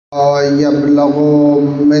يبلغ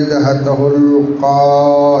مدحته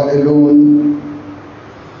القائلون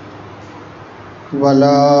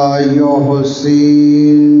ولا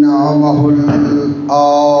يحصي نعمه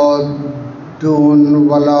العادون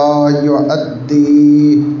ولا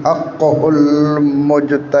يؤدي حقه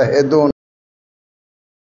المجتهدون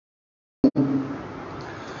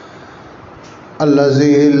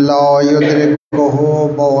الذي لا يدركه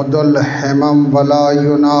بعد الحمم ولا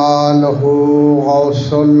يناله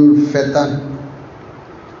غوث الفتن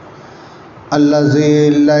الذي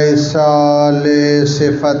ليس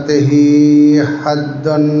لصفته حد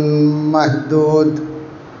محدود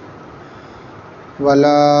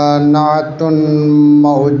ولا نعت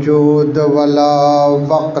موجود ولا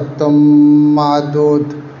وقت معدود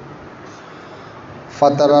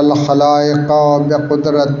فطر الخلائق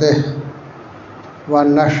بقدرته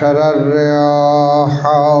ونشر الرياح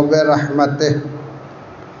برحمته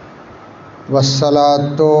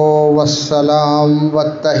والصلاة والسلام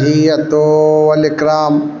والتحية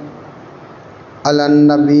والإكرام على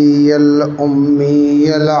النبي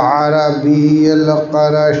الأمي العربي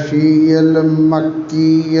القرشي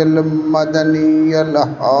المكي المدني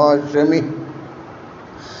الهاشمي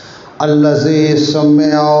الذي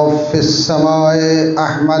سمع في السماء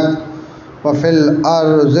أحمد وفي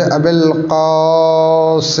الأرض أبي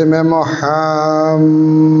القاسم محمد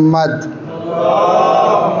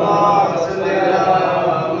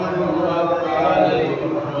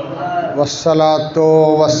والصلاة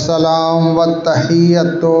والسلام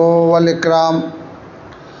والتحية والإكرام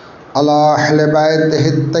على أهل بيته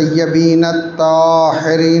الطيبين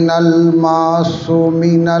الطاهرين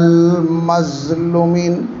المعصومين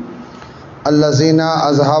المظلومين الذين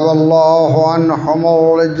أذهب الله عنهم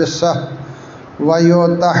الرجس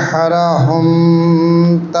ويطهرهم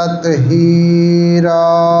تطهيرا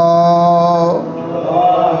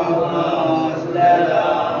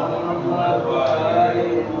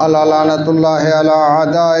ألا لعنة الله على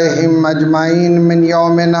أعدائهم أجمعين من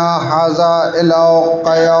يومنا هذا إلى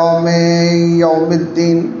قيام يوم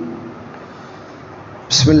الدين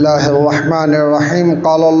بسم الله الرحمن الرحيم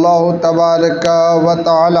قال الله تبارك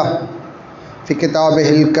وتعالى في كتابه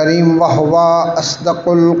الكريم وهو أصدق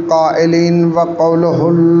القائلين وقوله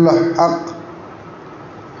الحق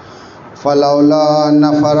فلولا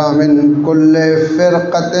نفر من كل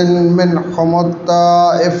فرقة منهم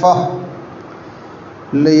الطائفة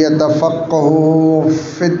ليتفقهوا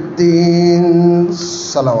في الدين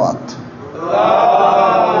صلوات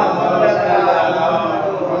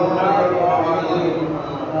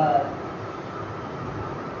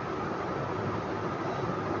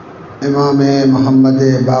امام محمد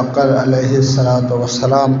باقر علیہ الصلاۃ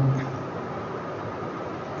والسلام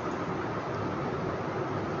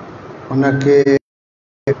ওনাকে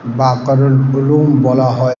বাকরুল উলুম বলা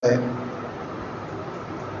হয়।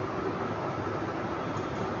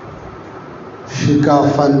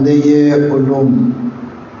 শিকাফন্দে উলুম,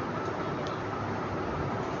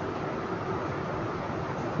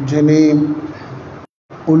 যিনি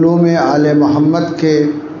উলুমে আলে মোহাম্মদকে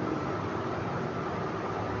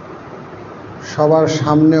সবার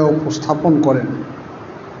সামনে উপস্থাপন করেন।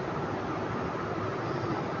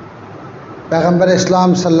 পয়গম্বর ইসলাম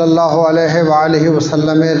সাল্লাল্লাহু আলাইহি ওয়া আলিহি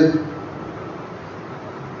ওয়াসাল্লামের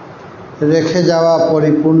রেখে যাওয়া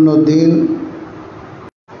পরিপূর্ণ দিন,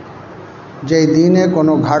 যেই দিনে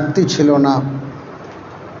কোনো ঘাটতি ছিল না,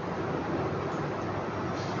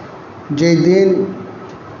 যেই দিন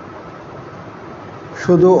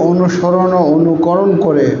শুধু অনুসরণ ও অনুকরণ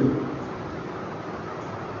করে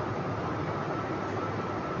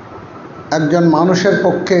একজন মানুষের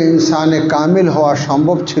পক্ষে ইনসানে কামিল হওয়া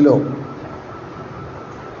সম্ভব ছিল,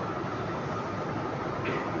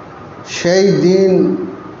 সেই দিন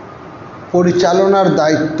পরিচালনার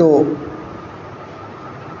দায়িত্ব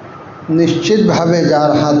নিশ্চিতভাবে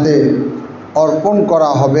যার হাতে অর্পণ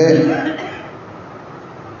করা হবে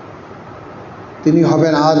তিনি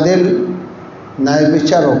হবেন আদেল, ন্যায়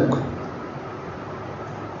বিচারক।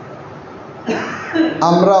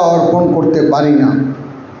 আমরা অর্পণ করতে পারি না।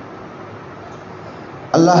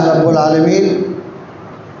 আল্লাহ রাব্বুল আলামিন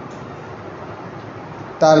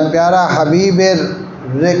তার প্যারা হাবিবের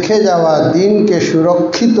রেখে যাওয়া দিনকে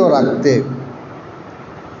সুরক্ষিত রাখতে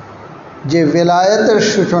যে বেলায়েতের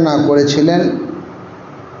সূচনা করেছিলেন,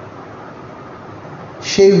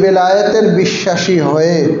 সেই বেলায়েতের বিশ্বাসী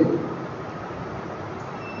হয়ে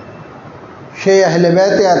সেই আহলে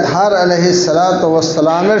বাইতে আতহার আলাইহিস সালাতু ওয়াস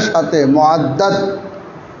সালামের সাথে মুআদ্দাত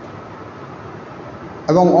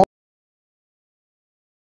এবং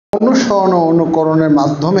অনুসরণ ও অনুকরণের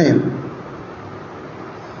মাধ্যমে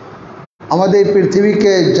আমাদের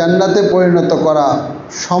পৃথিবীকে জান্নাতে পরিণত করা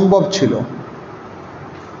সম্ভব ছিল।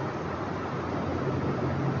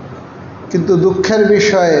 কিন্তু দুঃখের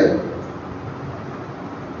বিষয়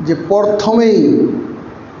যে প্রথমেই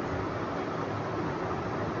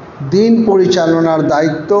দিন পরিচালনার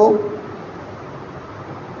দায়িত্ব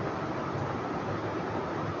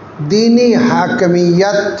দীনী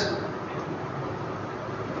হাকিমিয়ত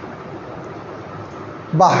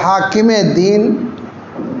বা হাকিমে দিন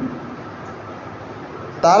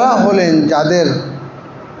তারা হলেন যাদের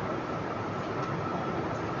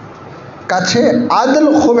কাছে আদল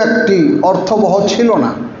খুব একটি অর্থবহ ছিল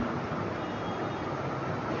না।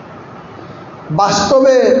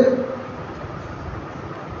 বাস্তবে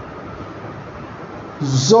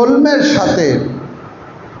জুলমের সাথে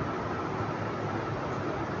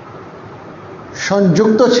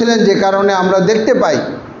সংযুক্ত ছিলেন, যে কারণে আমরা দেখতে পাই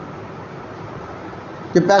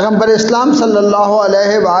যে পয়গম্বর ইসলাম সাল্লাল্লাহু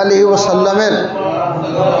আলাইহি ওয়াসাল্লামের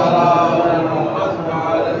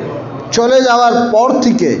চলে যাওয়ার পর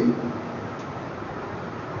থেকে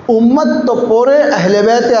উম্মত তো পরে আহলে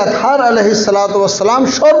বাইতে আতহার আলাইহিসসালাতু ওয়াসসালাম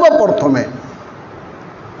সর্বপ্রথমে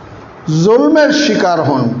জুলমের শিকার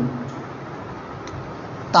হন।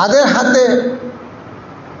 তাদের হাতে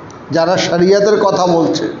যারা শরীয়তের কথা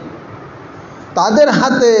বলছে, তাদের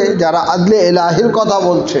হাতে যারা আদলে ইলাহির কথা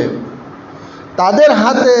বলছে, তাদের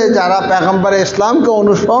হাতে যারা পয়গম্বর ইসলামকে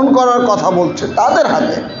অনুসরণ করার কথা বলছে, তাদের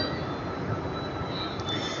হাতে।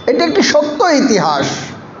 এটা একটি সত্য ইতিহাস।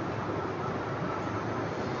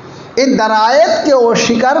 এই দারায়াতকে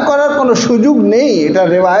অস্বীকার করার কোনো সুযোগ নেই। এটা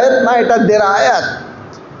রেওয়ায়াত না, এটা দেরায়াত।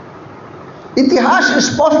 ইতিহাস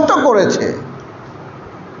স্পষ্ট করেছে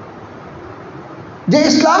যে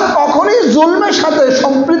ইসলাম কখনোই জুলমের সাথে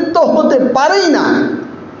সম্পৃক্ত হতে পারেই না।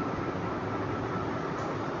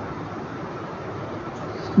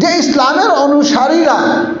 যে ইসলামের অনুসারীরা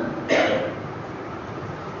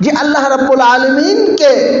যে আল্লাহ রাব্বুল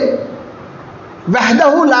আলামিনকে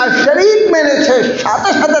ওয়াহদাহু লা শরীক মেনেছে,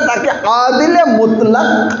 সাথে সাথে তাকে আদিলে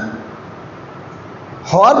মুতলাক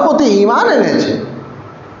হওয়ার প্রতি ঈমান এনেছে,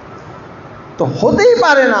 তো হতেই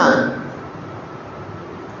পারে না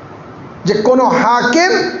যে কোনো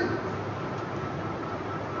হাকিম,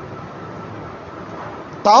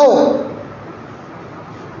 তাও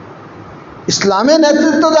ইসলামে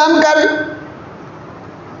নেতৃত্ব দানকারী,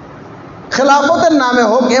 খেলাফতের নামে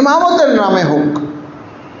হোক, ইমামতের নামে হোক,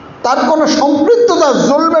 তার কোনো সম্পৃক্ততা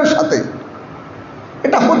জুলমের সাথে,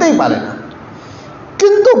 এটা হতেই পারে না।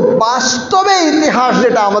 কিন্তু বাস্তবে ইতিহাস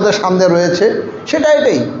যেটা আমাদের সামনে রয়েছে সেটা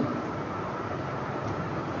এটাই,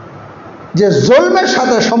 যে জুলমের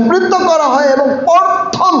সাথে সম্পৃক্ত করা হয় এবং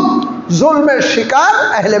প্রথম জুলমের শিকার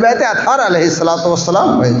আহলে বাইতে আতহার আলাইহিসসালাতু ওয়াসসালাম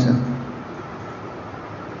হয়েছেন।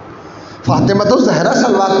 ফাতেমাতুজ জাহরা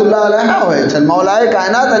সাল্লাল্লাহু আলাইহা হয়েছেন, মাওলায়ে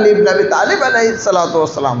কায়নাত আলী ইবনে আবি তালিব আলাইহিসসালাতু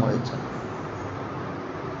ওয়াসসালাম হয়েছেন।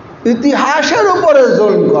 ইতিহাসের উপরে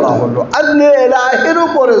জুলম করা হলো, আদলে ইলাহির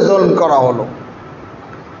উপরে জুলম করা হলো,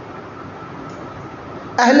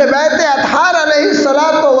 আহলে বাইতে আতহার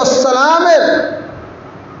আলাইহিসসালাতু ওয়াসসালামের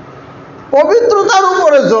পবিত্রতার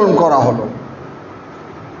উপরে জুলম করা হলো।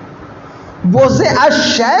 বসে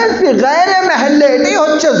আশ-শাই ফি গায়রে মাহল্লে, এটাই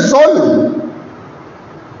হচ্ছে জুলম।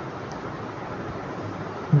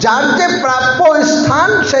 যার যে প্রাপ্য স্থান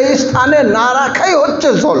সেই স্থানে না রাখাই হচ্ছে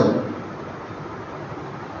জুলম।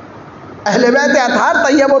 আহলে বাইতে আতহার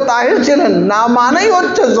তাইয়্যিব ও তাহির ছিলেন, না মানেই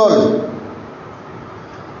হচ্ছে জুলম।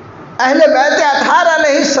 আহলে বাইতে আতহার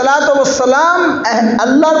আলাইহিসসালাতু ওয়াসসালাম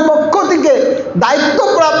আল্লাহর পক্ষ থেকে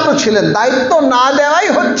দায়িত্বপ্রাপ্ত ছিলেন, দায়িত্ব না দেওয়াই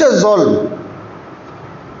হচ্ছে জুলম।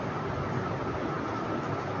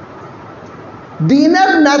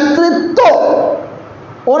 দ্বীনের নেতৃত্ব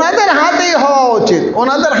ওনাদের হাতেই হওয়া উচিত,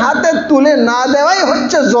 ওনাদের হাতে তুলে না দেওয়াই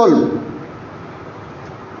হচ্ছে জুলম।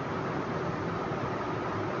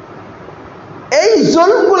 এই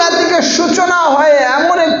জুলমগুলা থেকে সূচনা হয়ে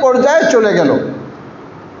এমন এক পর্যায়ে চলে গেল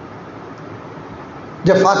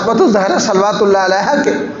যে ফাতেমাতুজ জাহরা সাল্লাল্লাহু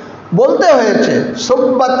আলাইহাকে বলতে হয়েছে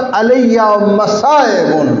সুব্বাত আলাইয়া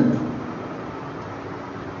মাসায়েবুন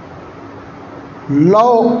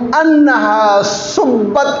লাউ আন্নাহা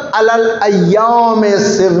সুব্বাত আলাল আইয়ামে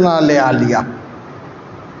সিরনা লিআলিয়া।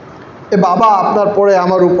 এ বাবা, আপনার পরে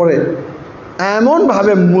আমার উপরে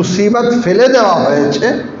এমনভাবে মুসিবত ফেলে দেওয়া হয়েছে,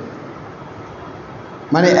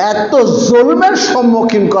 মানে এত জুলমের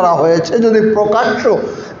সম্মুখীন করা হয়েছে, যদি প্রকাশ্য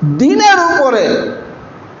দিনের উপরে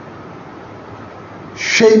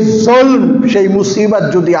সেই জুলম, সেই মুসিবত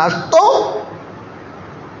যদি আসতো,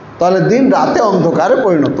 তাহলে দিন রাতে অন্ধকারে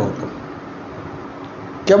পরিণত হতো।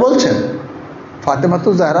 কে বলছেন?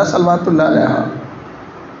 ফাতেমাতুজ জাহরা সাল্লাল্লাহু আলাইহা।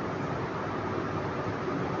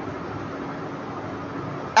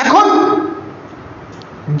 এখন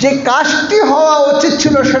যে কাজটি হওয়া উচিত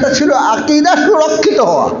ছিল সেটা ছিল আকীদা সুরক্ষিত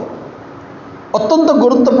হওয়া, অত্যন্ত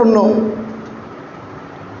গুরুত্বপূর্ণ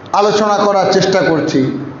আলোচনা করার চেষ্টা করছি,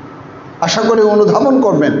 আশা করি অনুধাবন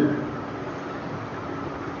করবেন।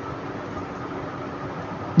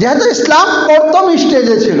 যেহেতু ইসলাম প্রথম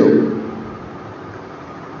স্টেজে ছিল,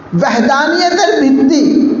 ওয়াহদানিয়তের ভিত্তি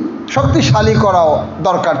শক্তিশালী করা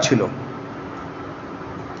দরকার ছিল।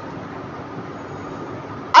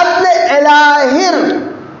 আদলে এলাহির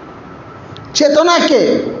চেতনাকে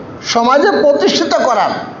সমাজে প্রতিষ্ঠিত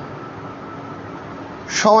করার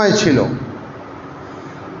সময় ছিল।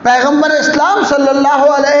 পয়গম্বর ইসলাম সাল্লাল্লাহু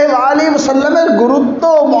আলাইহি ওয়াসাল্লামের গুরুত্ব,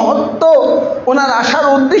 মহত্ব, ওনার আসার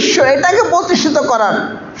উদ্দেশ্য, এটাকে প্রতিষ্ঠিত করার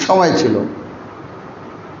সময় ছিল।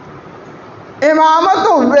 ইমামত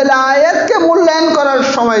ও বেলায়েতকে মূল্যায়ন করার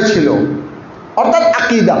সময় ছিল, অর্থাৎ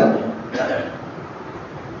আকীদা।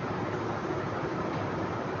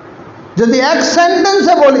 যদি এক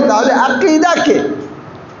সেন্টেন্সে বলি তাহলে আকীদাকে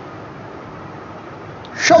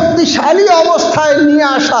শক্তিশালী অবস্থায় নিয়ে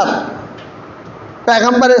আসার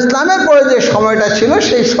পয়গম্বর ইসলামের পরে যে সময়টা ছিল,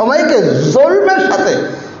 সেই সময়কে জুলমের সাথে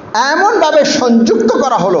এমনভাবে সংযুক্ত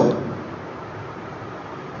করা হলো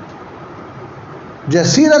যে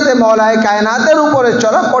সিরাতে মওলায়ে কায়নাতের উপরে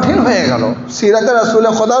চলা কঠিন হয়ে গেল, সিরাতে রাসূলে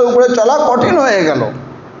খোদার উপরে চলা কঠিন হয়ে গেল,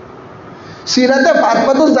 সিরাতে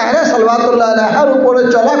ফাতিমাতুজ জাহরা সাল্লাল্লাহু আলাইহার উপরে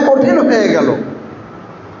চলা কঠিন হয়ে গেল।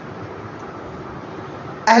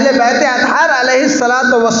 আহলে বাইতে আতহার আলাইহিস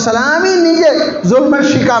সালাতু ওয়াস সালামই নিজে জুলমের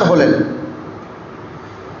শিকার হলেন।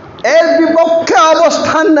 এর বিপক্ষে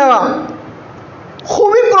অবস্থান নেওয়া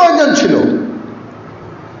খুবই প্রয়োজন ছিল।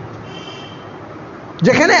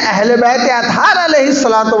 যেখানে আহলে বাইতে আতহার আলাইহিস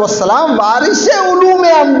সালাতু ওয়াস সালাম ওয়ারিসে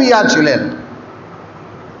উলুমে আম্বিয়া ছিলেন,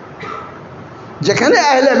 যেখানে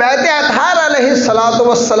আহলে বাইতে আতহার আলাইহিস সালাতু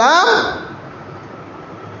ওয়াস সালাম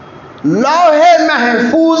লৌহে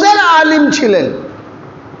মাহফুজের আলিম ছিলেন,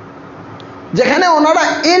 যেখানে ওনারা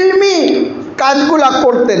ইলমি কাজগুলা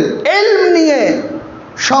করতেন, ইলম নিয়ে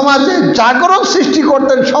সমাজে জাগরণ সৃষ্টি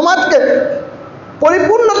করতেন, সমাজকে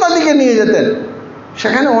পরিপূর্ণতা দিকে নিয়ে যেতেন,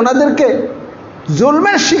 সেখানে ওনাদেরকে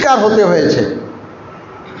জুলমের শিকার হতে হয়েছে।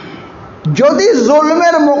 যদি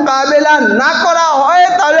জুলমের মোকাবেলা না করা হয়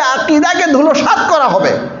তাহলে আকীদাকে ধুলোসাৎ করা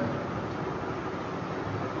হবে।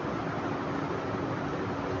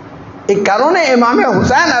 এই কারণে ইমামে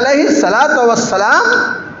হুসাইন আলাইহিস সালাতু ওয়াস সালাম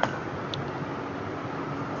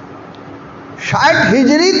 60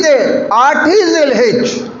 হিজরিতে 8ই জিলহিজ,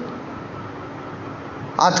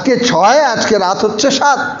 আজকে 6, আজকে রাত হচ্ছে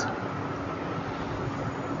 7,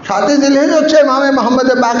 7ই জিলহিজ হচ্ছে ইমামে মুহাম্মদ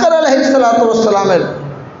বাকর আলাইহিস সালাতু ওয়াস সালামের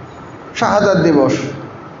শাহাদাত দিবস,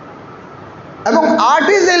 এবং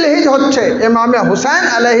 8ই জিলহিজ হচ্ছে ইমামে হুসাইন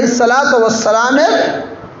আলাইহিস সালাতু ওয়াস সালামের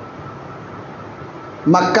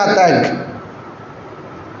মক্কা ত্যাগ।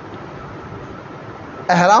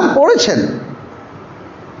 ইহরাম পড়েছেন,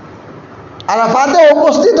 আরাফাতে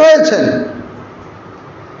উপস্থিত হয়েছেন।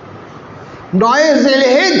 9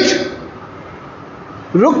 জিলহিজ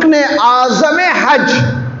রুকনে আজমে হজ,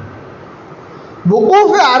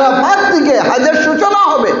 বুকুফে আরাফাত থেকে হজের সূচনা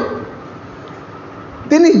হবে।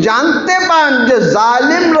 তিনি জানতে পান যে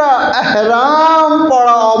জালিমরা ইহরাম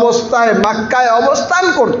পরা অবস্থায় মক্কায় অবস্থান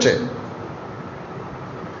করছে,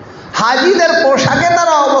 হাজিদের পোশাকে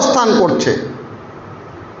তারা অবস্থান করছে।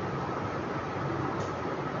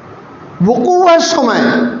 বুকুফের সময়,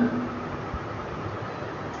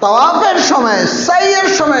 তাওয়াফের সময়, সাইয়ের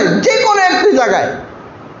সময়, যে কোনো একটি জায়গায়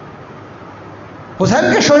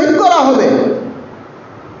হুসাইনকে শহীদ করা হবে।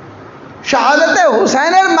 শাহাদাতে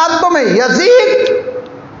হুসাইনের মাধ্যমে ইয়াজিদ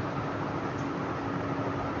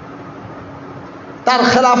তার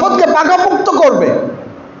খেলাফতকে পাকাপোক্ত করবে,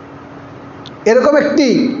 এরকম একটি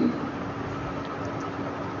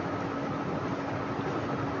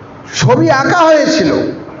ছবি আঁকা হয়েছিল।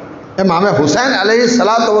 ইমামে হুসাইন আলাইহিস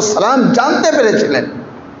সালাতু ওয়াস সালাম জানতে পেরেছিলেন।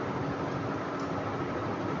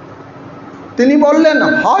 তিনি বললেন,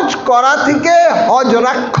 হজ করা থেকে হজ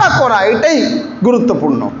রক্ষা করা এটাই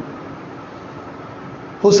গুরুত্বপূর্ণ।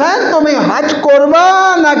 হুসাইন, তুমি হজ করবা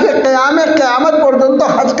নাকি কিয়ামত পর্যন্ত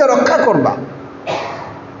হজকে রক্ষা করবা?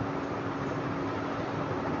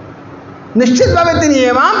 নিশ্চিতভাবে তিনি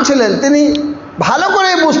ইমাম ছিলেন, তিনি ভালো করে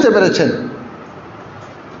বুঝতে পেরেছেন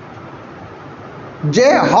যে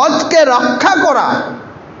হজকে রক্ষা করা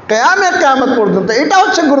কিয়ামত পর্যন্ত এটা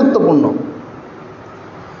হচ্ছে গুরুত্বপূর্ণ।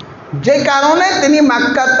 যে কারণে তিনি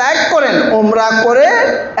মক্কা ত্যাগ করেন, উমরা করে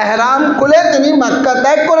ইহরাম খুলে তিনি মক্কা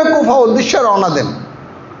ত্যাগ করে কুফা উদ্দেশ্যে রওনা দেন।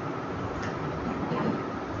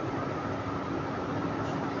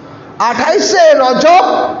 আঠাইশে রজব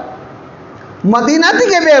মদিনা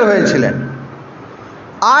থেকে বের হয়েছিলেন,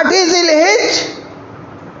 8ই জিলহিজ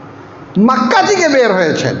মক্কা থেকে বের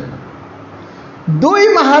হয়েছেন, 2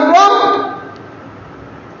 মুহররম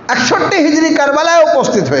 61 হিজরি কারবালায়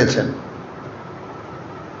উপস্থিত হয়েছেন।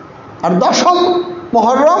 আর 10ম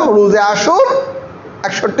মুহররম রোজে আশুর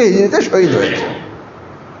 61 হিজরিতে শহীদ হয়েছে।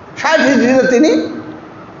 60 হিজরিতে তিনি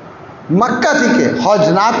মক্কা থেকে হজ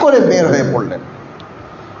না করে বের হয়ে পড়লেন।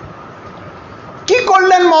 কি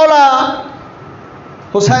করলেন মওলা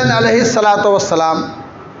হুসাইন আলাইহিস সালাতু ওয়াস সালাম?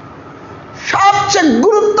 সবচেয়ে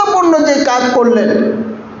গুরুত্বপূর্ণ যে কাজ করলেন,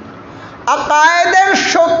 আকায়েদের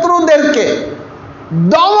শত্রুদেরকে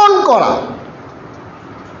দমন করা,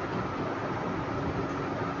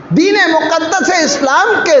 দ্বীনে মুকদ্দাসে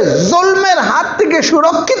ইসলামকে জুলমের হাত থেকে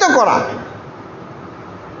সুরক্ষিত করা,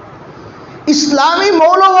 ইসলামী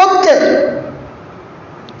মৌলবোধকে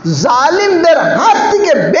জালিমদের হাত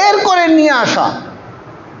থেকে বের করে নিয়ে আসা,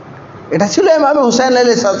 এটা ছিল ইমাম হুসাইন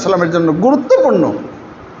আলাইহিস সালামের জন্য গুরুত্বপূর্ণ।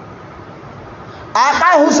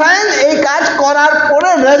 আকা হুসাইন এই কাজ করার পরে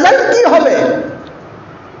রেজাল্ট কি হবে?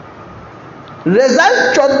 রেজাল্ট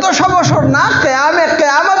 1400 বছর না,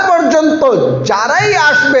 কিয়ামত পর্যন্ত যারাই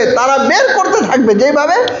আসবে তারা বের করতে থাকবে।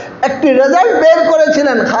 যেভাবে একটি রেজাল্ট বের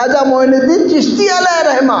করেছিলেন খাজা মঈনুদ্দিন চিশতি আলাইহির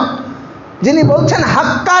রহমা, যিনি বলছেন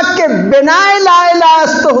হাক্কাকে বেনায় লা ইলাহা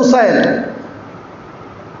আস্ত হুসাইন।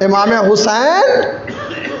 ইমামে হুসাইন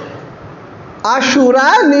আশুরা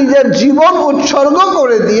নিজের জীবন উৎসর্গ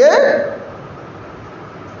করে দিয়ে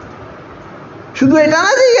শুধু এটা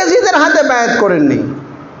না যে ইয়াজিদের হাতে বায়াত করেননি,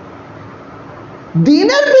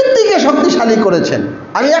 দ্বীনের ভিত্তিকে শক্তিশালী করেছেন।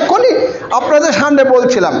 আমি এখনই আপনাদের সামনে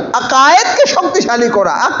বলছিলাম, আকায়েদকে শক্তিশালী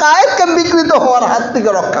করা, আকায়েদকে বিকৃত হওয়ার হাত থেকে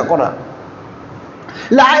রক্ষা করা,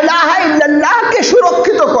 লা ইলাহা ইল্লাল্লাহকে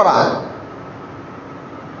সুরক্ষিত করা।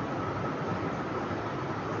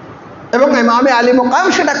 এবং ইমামে আলী মুকাম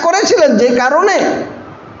সেটা করেছিলেন, যে কারণে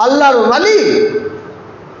আল্লাহর ওয়ালি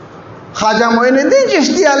খাজা মঈনুদ্দিন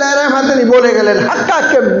চিশতি আলাইহির রহমা তিনি বলে গেলেন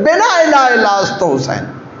হাক্কাকে বেনায় লা ইলাহা আস্ত হুসাইন।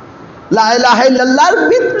 লা ইলাহা ইল্লাল্লাহর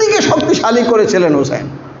ভিত্তিকে শক্তিশালী করেছিলেন হুসাইন।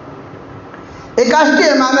 এই কাজটি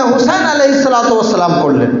ইমামে হুসাইন আলাইহিস সালাতু ওয়াস সালাম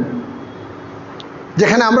করলেন,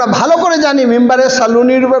 যেখানে আমরা ভালো করে জানি মিম্বারে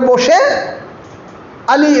সালুনির উপরে বসে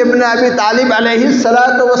আলী ইবনে আবি তালিব আলাইহিস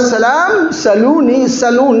সালাতু ওয়াস সালাম সালুনি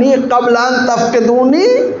সালুনি ক্বাবলা আন তাফকিদুনি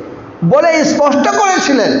বলে স্পষ্ট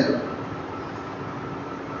করেছিলেন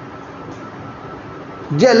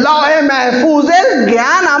যে লৌহে মাহফুজের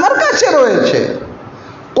জ্ঞান আমার কাছে রয়েছে,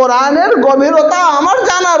 কোরআনের গভীরতা আমার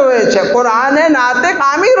জানা রয়েছে, কোরআনে নাতিক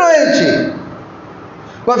আমি রয়েছি,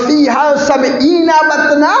 ওয়া ফিহা সাবঈনা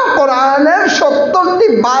বাতনা, কোরআনের 70টি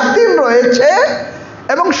বাতিন রয়েছে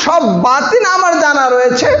এবং সব বাতিন আমার জানা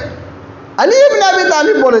রয়েছে। আলী ইবনে আবি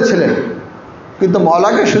তালিব বলেছিলেন, কিন্তু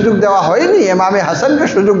মওলাকে সুযোগ দেওয়া হয়নি, ইমামে হাসানকে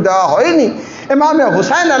সুযোগ দেওয়া হয়নি। ইমামে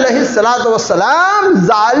হুসাইন আলাইহিস সালাতু ওয়াস সালাম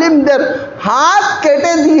জালিমদের হাত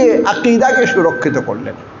কেটে দিয়ে আকীদাকে সুরক্ষিত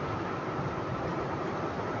করলেন।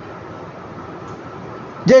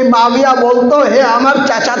 যে মাবিয়া বলতো, হে আমার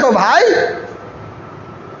চাচাতো ভাই,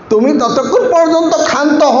 তুমি ততক্ষণ পর্যন্ত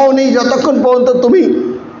ক্ষান্ত হওনি যতক্ষণ পর্যন্ত তুমি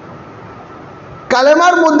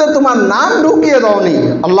কালেমার মধ্যে তোমার নাম ঢুকিয়ে দাওনি।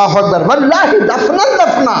 আল্লাহু আকবার। ওয়াল্লাহি দাফনা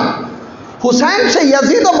দাফনা, হুসাইন সে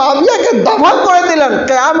ইয়াজিদ ও মাবিয়াকে দফন করে দিলেন।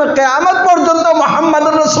 কিয়ামত পর্যন্ত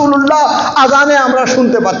মুহাম্মদুর রাসূলুল্লাহ আযানে আমরা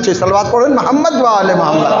শুনতে পাচ্ছি। সালাওয়াত পড়েন মুহাম্মদ ওয়া আলে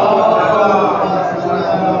মুহাম্মদ।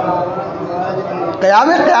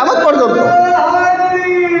 কিয়ামত পর্যন্ত,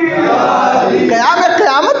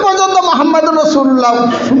 কিয়ামত পর্যন্ত মুহাম্মদুর রাসূলুল্লাহ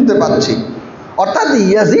শুনতে পাচ্ছি। অর্থাৎ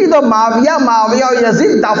ইয়াজিদ ও মাবিয়া ও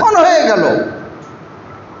ইয়াজিদ দাফন হয়ে গেল,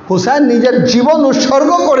 হুসাইন নিজের জীবন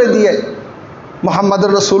উৎসর্গ করে দিয়ে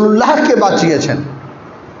মুহাম্মদুর রাসূলুল্লাহকে বাঁচিয়েছেন,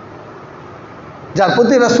 যার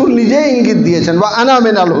প্রতি রাসূল নিজেই ইঙ্গিত দিয়েছেন, ওয়া আনা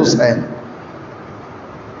মিনাল হুসাইন,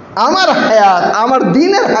 আমার হায়াত, আমার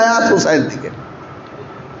দ্বীনের হায়াত হুসাইন থেকে।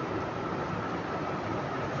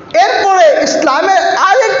 এরপরে ইসলামের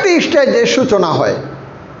আরেকটি স্টেজের সূচনা হয়,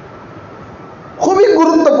 খুবই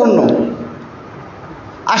গুরুত্বপূর্ণ,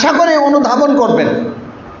 আশা করি অনুধাবন করবেন।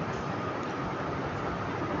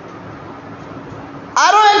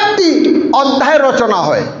 আরো একটি অধ্যায় রচনা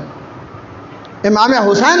হয়। ইমামে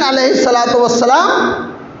হুসাইন আলাইহিস সালাতু ওয়াস সালাম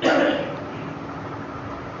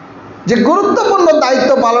যে গুরুত্বপূর্ণ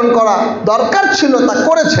দায়িত্ব পালন করা দরকার ছিল তা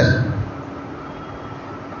করেছেন।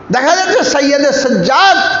 দেখা যাচ্ছে সৈয়দে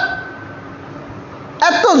সাজ্জাদ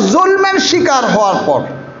এত জুলমের শিকার হওয়ার পর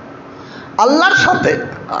আল্লাহর সাথে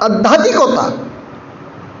আধ্যাত্মিকতা,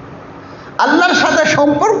 আল্লাহর সাথে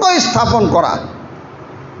সম্পর্ক স্থাপন করা,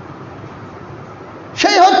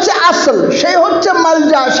 সেই হচ্ছে আসল, সেই হচ্ছে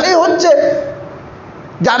মালজা, সেই হচ্ছে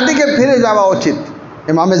যার দিকে ফিরে যাওয়া উচিত।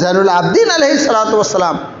 ইমামে জাইনুল আবদিন আলাইহিস সালাতু ওয়াস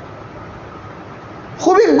সালাম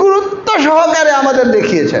খুবই গুরুত্ব সহকারে আমাদের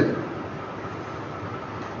দেখিয়েছেন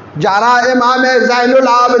যারা ইমামে জাইনুল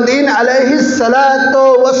আবেদিন আলাইহিস সালাতু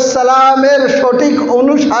ওয়াস সালামের সঠিক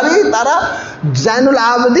অনুসারী, তারা জাইনুল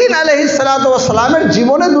আবেদিন আলাইহিস সালাতু ওয়াস সালামের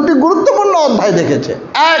জীবনে দুটি গুরুত্বপূর্ণ অধ্যায় দেখেছে।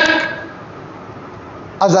 এক,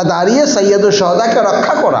 আজাদারিয়ে সৈয়দুল শুহাদাকে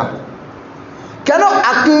রক্ষা করা। কেন?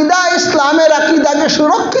 আকীদা, ইসলামের আকীদাকে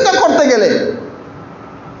সুরক্ষিত করতে গেলে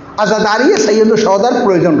আজাদারিয়ে সৈয়দুল শুহাদার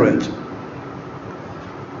প্রয়োজন রয়েছে।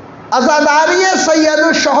 আজাদারিয়ে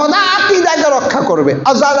সৈয়দুল শুহাদা আকীদাকে রক্ষা করবে,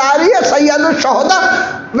 আজাদারিয়ে সৈয়দুল শুহাদা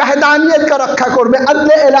ওয়াহদানিয়তকে রক্ষা করবে,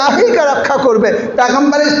 আদলে ইলাহিকে রক্ষা করবে,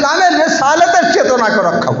 পয়গম্বর ইসলামের রিসালাতের চেতনাকে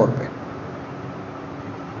রক্ষা করবে।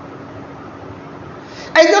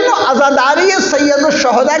 এই জন্য আজাদারিয়ে সৈয়দুল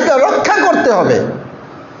শুহাদাকে রক্ষা করতে হবে,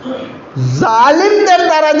 জালিমদের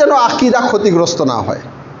দ্বারা যেন আকীদা ক্ষতিগ্রস্ত না হয়।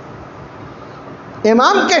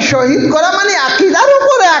 ইমামকে শহীদ করা মানে আকীদার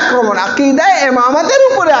উপরে আক্রমণ, আকীদায় ইমামতের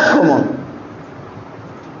উপরে আক্রমণ।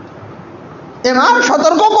 ইমাম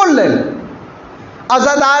সতর্ক করলেন,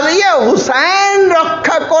 আজাদারিয়ে হুসাইন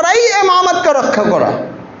রক্ষা করাই ইমামতকে রক্ষা করা।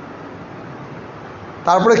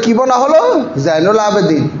 তারপরে কি বলা হলো? জাইনুল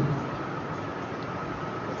আবেদিন।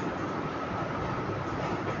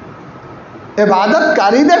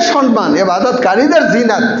 ইবাদতকারীদের সম্মান, ইবাদতকারীদের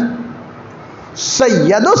জিনাত,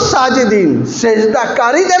 সৈয়দুস সাজিদিন,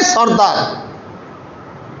 সেজদাকারীদের সর্দার।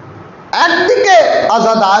 একদিকে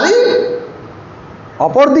আজাদারি,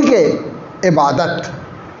 অপরদিকে ইবাদত।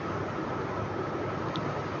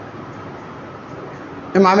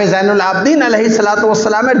 ইমামে জাইনুল আবেদিন আলাইহিস সালাতু ওয়াস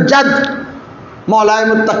সালামের জাদ মওলায়ে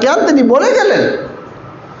মুত্তাকিয়ান তিনি বলে গেলেন,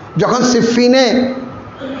 যখন সিফিনে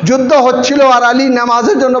যুদ্ধ হচ্ছিল আর আলী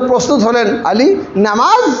নামাজের জন্য প্রস্তুত হলেন, আলী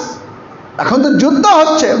নামাজ, এখন তো যুদ্ধ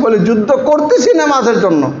হচ্ছে, বলে যুদ্ধ করতেছি নামাজের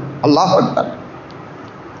জন্য। আল্লাহু আকবার।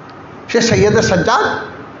 সে সৈয়দে সাজ্জাদ।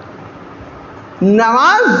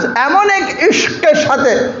 নামাজ এমন এক ইশকের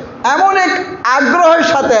সাথে, এমন এক আগ্রহের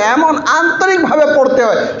সাথে, এমন আন্তরিকভাবে পড়তে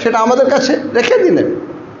হয়, সেটা আমাদের কাছে রেখে দিলেন।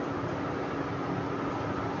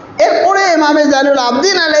 এরপরে ইমামে জাইনুল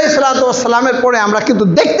আবেদিন আলাইহিস সালাতু ওয়াস সালামের পরে আমরা কিন্তু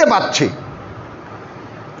দেখতে পাচ্ছি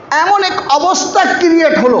এমন এক অবস্থা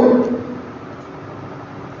ক্রিয়েট হলো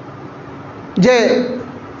যে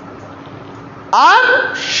আর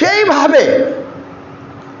সেইভাবে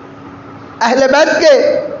আহলে বাইতকে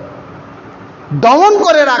দমন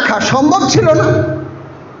করে রাখা সম্ভব ছিল না।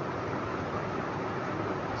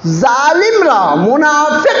 জালিমরা,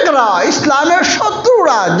 মুনাফিকরা, ইসলামের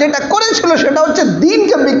শত্রুরা যেটা করেছিল সেটা হচ্ছে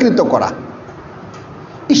দ্বীনকে বিকৃত করা,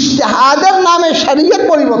 ইজতিহাদের নামে শরীয়ত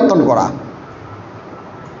পরিবর্তন করা।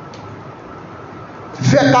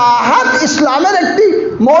 ফিকাহাত ইসলামের একটি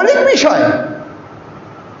মৌলিক বিষয়,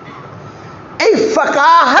 এই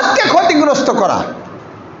ফিকাহাতকে ক্ষতিগ্রস্ত করা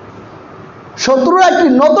শত্রুর একটি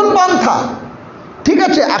নতুন পন্থা। ঠিক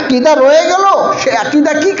আছে, আকীদা রয়ে গেল, সে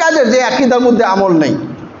আকীদা কি কাজে যে আকীদার মধ্যে আমল নেই।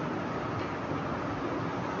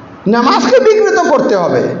 নামাজকে বিকৃত করতে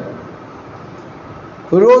হবে,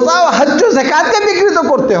 রোজা ও হজ্জ যাকাতকে বিকৃত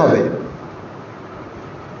করতে হবে।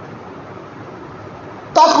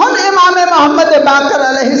 তখন ইমামে মুহাম্মদ বাকির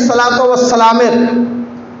আলাইহিস সালাতু ওয়াস সালামের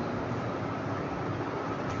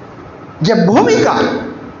যে ভূমিকা,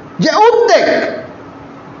 যে উদ্বেগ,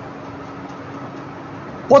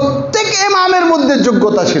 প্রত্যেক ইমামের মধ্যে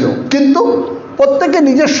যোগ্যতা ছিল, কিন্তু প্রত্যেকে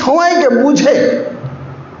নিজের সময়কে বুঝে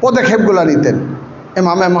পদক্ষেপগুলো নিতেন।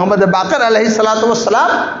 ইমামে মুহাম্মদ বাকির আলাইহিস সালাতু ওয়াস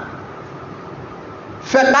সালাম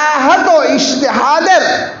ফিকাহাত ও ইজতিহাদের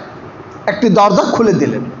একটি দরজা খুলে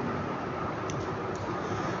দিলেন।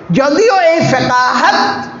 যদিও এই ফিকাহাত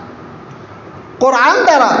কোরআন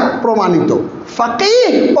দ্বারা প্রমাণিত, ফকিহ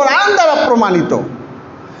কোরআন দ্বারা প্রমাণিত,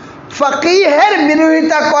 ফকিহের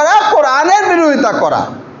বিরোধিতা করা কোরআনের বিরোধিতা করা,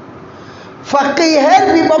 ফকিহের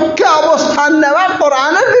বিপক্ষে অবস্থান নেওয়া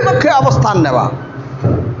কোরআনের বিপক্ষে অবস্থান নেওয়া,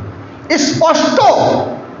 স্পষ্ট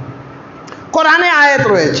কোরআনে আয়াত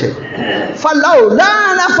রয়েছে, ফালাউলা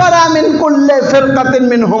নাফারা মিন কুল্লি ফিরকাতিন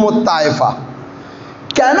মিনহুমুত তায়েফা,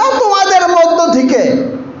 কেন তোমাদের মধ্য থেকে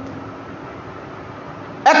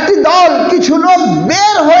একটি দল, কিছু লোক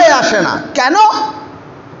বের হয়ে আসে না? কেন?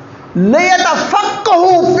 লিয়াতাফাক্কাহু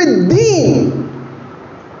ফিদ্দীন,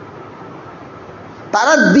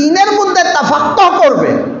 তারা দ্বীনের মধ্যে তাফাক্কুহ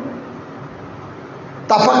করবে।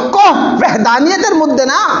 তাফাক্কুহ ওয়াহদানিয়তের মধ্যে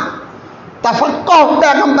না, তাফাক্কুহ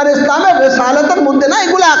পয়গম্বর ইসলামের রিসালাতের মধ্যে না,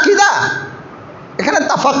 এগুলো আকীদা। এখানে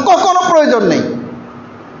তাফাক্কুহ কোনো প্রয়োজন নেই।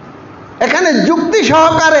 এখানে যুক্তি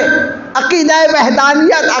সহকারে আকীদায়ে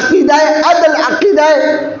ওয়াহদানিয়ত, আকীদায়ে আদল, আকীদায়ে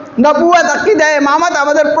নবুয়ত, আকীদায়ে ইমামত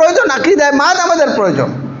আমাদের প্রয়োজন, আকীদায়ে মাদ আমাদের প্রয়োজন।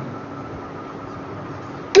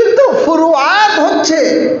 কিন্তু ফুরুআত হচ্ছে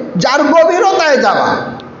যার গভীরতায় যাওয়া।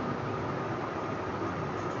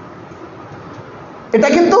 এটা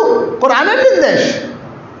কিন্তু কোরআনের নির্দেশ।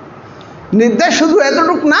 নির্দেশ শুধু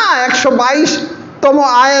এতটুক না, 122তম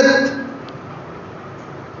আয়াত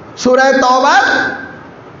সূরা তাওবার,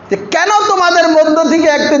 যে কেন তোমাদের মধ্য থেকে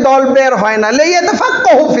একটি দল বের হয় না,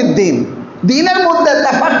 লিয়াতাফাক্কাহু ফিদ্দীন, দ্বীনের মধ্যে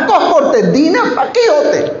তাফাক্কুহ করতে, দ্বীনে ফাকিহ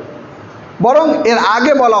হতে। বরং এর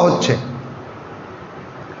আগে বলা হচ্ছে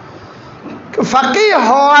ফাকিহ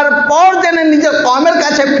হওয়ার পর যেন নিজের কওমের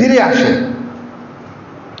কাছে ফিরে আসে।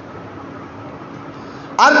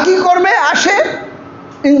 আর কি করবে? আসে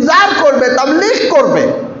ইনজার করবে, তাবলীগ করবে।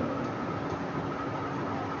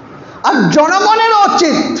 আর জনগণের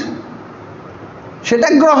উচিত সেটা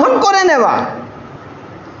গ্রহণ করে নেওয়া।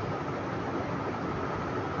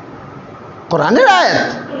 কোরআনের আয়াত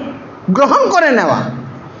গ্রহণ করে নেওয়া।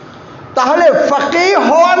 তাহলে ফাকিহ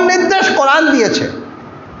হওয়ার নির্দেশ কোরআন দিয়েছে,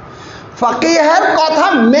 ফাকিহের কথা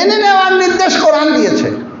মেনে নেওয়ার নির্দেশ কোরআন দিয়েছে।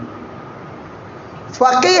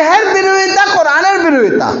 ফাকিহের বিরোধিতা কোরআনের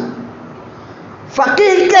বিরোধিতা।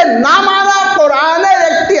 ফাকিহকে না মানা কোরআনের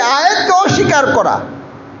একটি আয়াতকে অস্বীকার করা।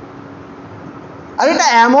 আর এটা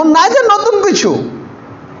এমন না যে নতুন কিছু।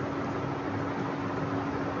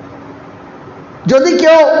 যদি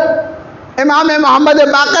কেউ ইমামে মুহাম্মদ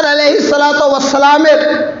বাকর আলাইহিস সালাতু ওয়াস সালামের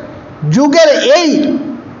যুগের এই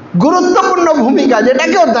গুরুত্বপূর্ণ ভূমিকা,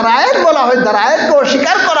 যেটাকেও দারায়েত বলা হয়, দারায়েতকে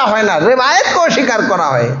অস্বীকার করা হয় না, রিওয়ায়েতকে অস্বীকার করা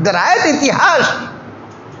হয়। দারায়েত ইতিহাস।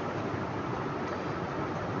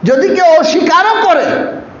 যদি কেউ অস্বীকারও করে,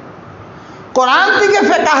 কোরআন থেকে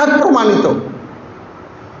ফিকহাত প্রমাণিত,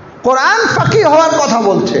 কোরআন ফাকিহ হওয়ার কথা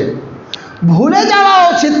বলছে, ভুলে যাওয়া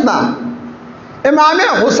উচিত না। ইমামে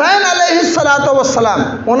হুসাইন আলাইহিস সালাতু ওয়াস সালাম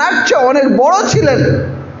ওনার চেয়ে অনেক বড় ছিলেন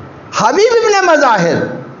হাবিব ইবনে মাজাহির।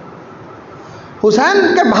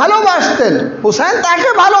 হুসাইনকে ভালোবাসতেন, হুসাইন তাকে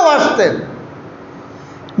ভালোবাসতেন।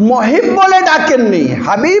 মহিব বলে ডাকেননি,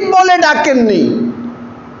 হাবিব বলে ডাকেননি,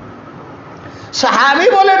 সাহাবী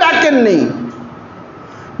বলে ডাকেননি,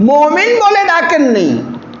 মুমিন বলে ডাকেননি,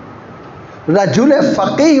 রাজুলে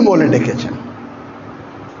ফাকিহ বলে ডেকেছেন।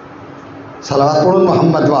 সালাওয়াত পড়ুন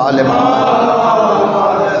মুহাম্মদ ওয়া আলে মুহাম্মদ।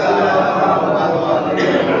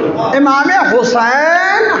 ইমামে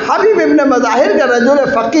হুসাইন হাবিব ইবনে মাজাহিরকে রাজুলে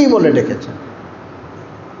ফাকিহ বলে ডেকেছেন।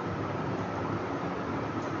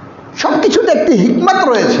 সবকিছুতে একটি হিকমত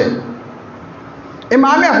রয়েছে।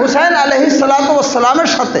 ইমামে হুসাইন আলাইহিস সালাতু ওয়াস সালামের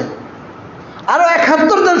সাথে আরো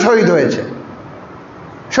 71 জন শহীদ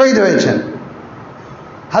হয়েছেন।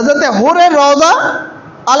 হযরতে হুরের রওজা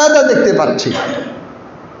আলাদা দেখতে পাচ্ছি,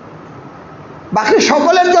 বাকি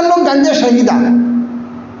সকলের জন্য গঞ্জে শহীদা।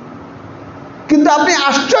 কিন্তু আপনি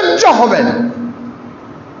আশ্চর্য হবেন,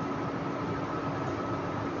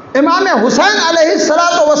 ইমামে হুসাইন আলাইহিস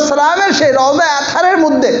সালাতু ওয়াস সালামের সেই রওজা আথারের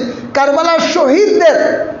মধ্যে কারবালার শহীদদের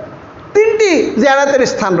 3টি জিয়ারতের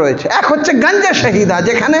স্থান রয়েছে। এক হচ্ছে গঞ্জে শহীদা,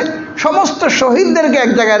 যেখানে সমস্ত শহীদদেরকে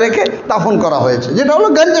এক জায়গায় রেখে দাফন করা হয়েছে, যেটা হলো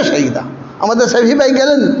গঞ্জে শহীদা। আমাদের সাবির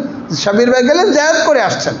ভাই গেলেন জিয়ারত করে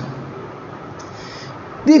আসছেন।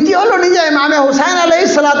 দ্বিতীয় হলো নিজে ইমামে হুসাইন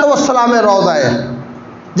আলাইহিস সালাতু ওয়াস সালামের রওজায়,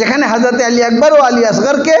 যেখানে হযরত আলী আকবর ও আলী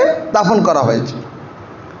আসগরকে দাফন করা হয়েছে।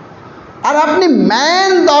 আর আপনি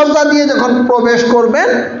মেন দরজা দিয়ে যখন প্রবেশ করবেন,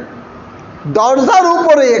 দরজার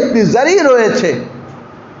উপরে একটি জারি রয়েছে,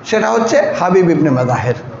 সেটা হচ্ছে হাবিব ইবনে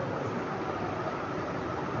মাজাহির।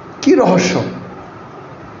 কি রহস্য!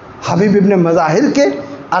 হাবিব ইবনে মাজাহিরকে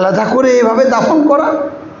আলাদা করে এভাবে দাফন করা।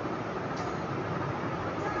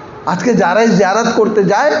 আজকে যারাই জিয়ারত করতে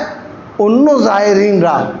যায়, অন্য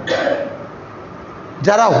জায়েরিনরা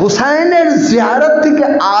যারা হুসাইনের জিয়ারত থেকে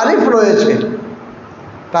আরিফ রয়েছে,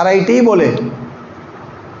 তারা এটাই বলে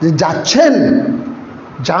যে যাচ্ছেন,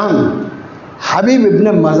 যান হাবিব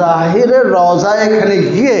ইবনে মাজাহিরের রওজায় এখানে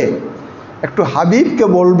গিয়ে একটু হাবিবকে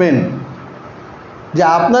বলবেন যে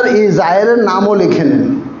আপনার এই জায়েরের নামও লিখে নেন।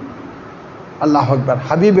 আল্লাহু আকবার।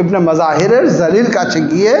 হাবিব ইবনে মাজাহিরের জারির কাছে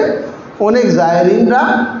গিয়ে অনেক জায়েরিনরা,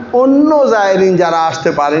 অন্য জায়েরিন যারা আসতে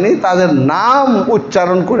পারেনি, তাদের নাম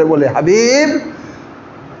উচ্চারণ করে বলে হাবিব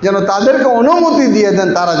যেন তাদেরকে অনুমতি দিয়ে দেন,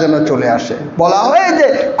 তারা যেন চলে আসে। বলা হয় যে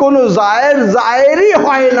কোনো জায়েরই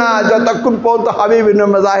হয় না যতক্ষণ পর্যন্ত হাবিব ইবনে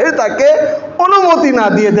মাজাহির তাকে অনুমতি না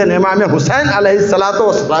দিয়ে দেন ইমামে হুসাইন আলাইহিস সালাতু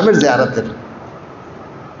ওয়াস সালামের জিয়ারতের।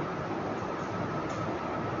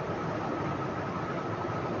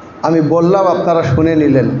 আমি বললাম, আপনারা শুনে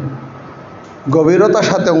নিলেন, গভীরতার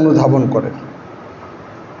সাথে অনুধাবন করেন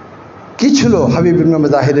কি ছিল হাবিব ইবনে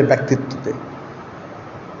মাজাহিরের ব্যক্তিত্বতে।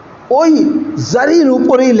 ওই জারির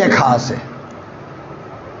উপরেই লেখা আছে,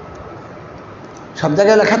 সব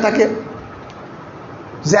জায়গায় লেখা থাকে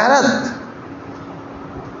জিয়ারত,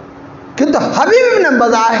 কিন্তু হাবিব ইবনে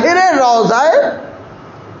মাজাহিরের রওজায়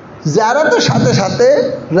জিয়ারতের সাথে সাথে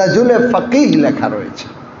রাজুলে ফাকিহ লেখা রয়েছে,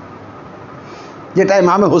 যেটা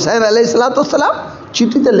ইমাম হুসাইন আলাইহিস সালাতু ওয়াস সালাম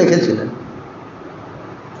চিঠিতে লিখেছিলেন।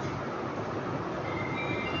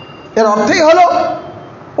 এর অর্থই হলো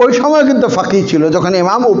ওই সময় কিন্তু ফাকিহ ছিল যখন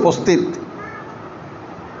ইমাম উপস্থিত।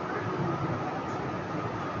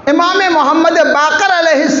 ইমামে মোহাম্মদ বাকর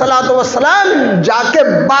আলাইহিস সালাতু ওয়াস সালাম, যাকে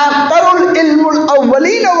বাকরুল ইলমুল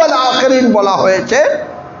আউয়ালিন ওয়াল আখিরিন বলা হয়েছে,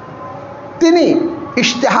 তিনি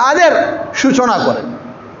ইজতিহাদের সূচনা করেন,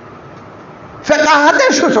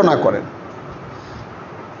 ফিকহাতের সূচনা করেন।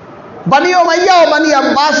 বনি উমাইয়া ও বনি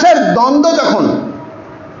আব্বাসের দ্বন্দ্ব যখন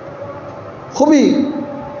খুবই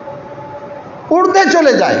ঊর্ধ্বে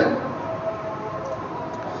চলে যায়,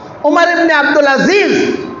 ওমর ইবনে আব্দুল আজিজ,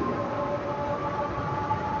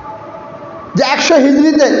 যে 100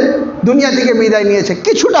 হিজরিতে দুনিয়া থেকে বিদায় নিয়েছে,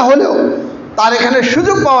 কিছুটা হলেও তার এখানে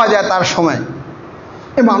সুযোগ পাওয়া যায় তার সময়,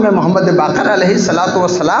 ইমামে মোহাম্মদ বাকর আলাইহিস সালাতু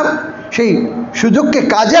ওয়াস সালাম সেই সুযোগকে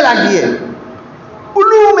কাজে লাগিয়ে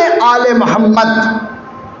উলুমে আলে মোহাম্মদ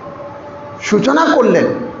সূচনা করলেন,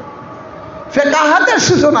 ফিকহাতের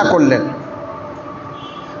সূচনা করলেন।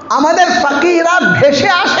 আমাদের ফাকিহরা ভেসে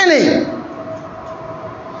আসেনি,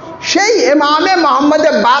 সেই ইমামে মোহাম্মদ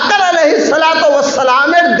বাকর আলাইহিস সালাতু ওয়াস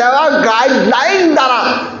সালামের দেওয়া গাইডলাইন দ্বারা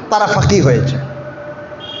তারা ফাকিহ হয়েছে।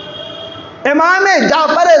 ইমামে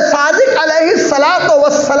জাফর সাদিক আলাইহিস সালাতু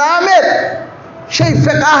ওয়াস সালামের সেই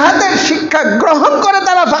ফিকহাতের শিক্ষা গ্রহণ করে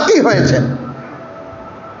তারা ফাকিহ হয়েছে।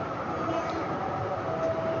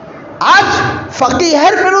 আজ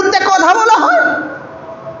ফাকিহের বিরুদ্ধে কথা বলা হয়।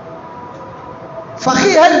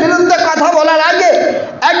 ফাকিহের বিরুদ্ধে কথা বলার আগে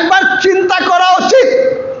একবার চিন্তা করা উচিত,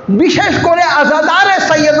 বিশেষ করে আজাদারে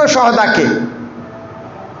সৈয়দ শহদাকে,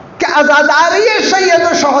 কে আজাদারি সৈয়দ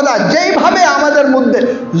শহদা যেইভাবে আমাদের মধ্যে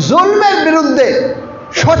জুলমের বিরুদ্ধে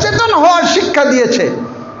সচেতন হওয়ার শিক্ষা দিয়েছে,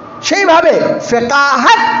 সেইভাবে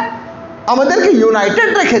ফিকহাত আমাদেরকে ইউনাইটেড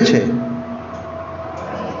রেখেছে।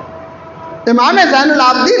 ইমামে জাইনুল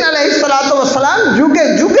আবদিন আলাইহিস সালাতু ওয়াস সালাম যুগে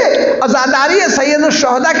যুগে আজাদারি সৈয়দ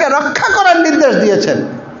শহদাকে রক্ষা করার নির্দেশ দিয়েছেন।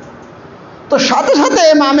 তো সাথে সাথে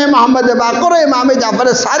ইমামে মোহাম্মদ বাকর, ইমামে জাফর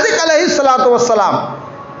সাদিক আলাইহিস সালাতু ওয়াস সালাম,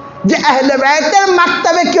 যে আহলে বাইতের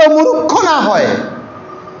মাকতাবে কেউ মূর্খ না হয়,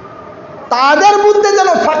 তাদের মধ্যে যেন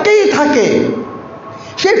ফাকিহ থাকে,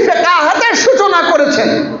 সেই ফিকহাতের সূচনা করেছেন।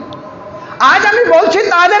 আজ আমি বলছি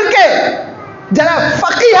তাদেরকে, যারা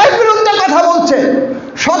ফাকিহের বিরুদ্ধে কথা বলছে,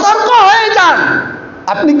 সতর্ক হয়ে যান।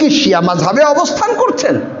 আপনি কি শিয়া মাযহাবে অবস্থান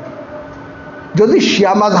করছেন? যদি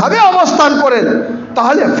শিয়া মাযহাবে অবস্থান করেন,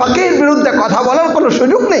 তাহলে ফাকিহের বিরুদ্ধে কথা বলার কোনো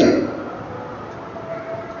সুযোগ নেই।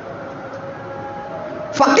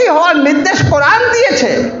 ফাকিহ হওয়ার নির্দেশ কোরআন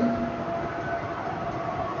দিয়েছে,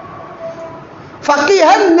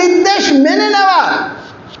 ফাকিহের নির্দেশ মেনে নেওয়া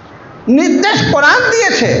নির্দেশ কোরআন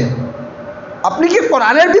দিয়েছে। আপনি কি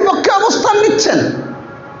কোরআনের বিপক্ষে অবস্থান নিচ্ছেন?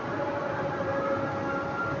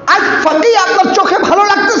 আজ ফাকিহ আপনার চোখে ভালো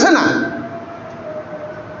লাগতেছে না,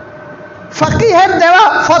 ফাকিহের দেওয়া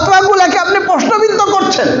ফতোয়াগুলোকে আপনি প্রশ্নবিদ্ধ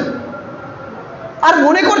করছেন, আর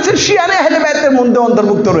মনে করছেন শিয়ারে আহলে বাইতের মধ্যে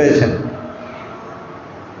অন্তর্ভুক্ত রয়েছেন।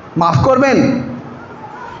 মাফ করবেন,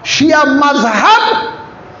 শিয়া মাযহাব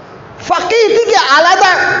ফাকিহ থেকে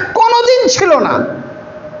আলাদা কোনোদিন ছিল না,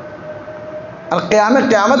 আর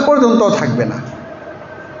কিয়ামত পর্যন্ত থাকবে না।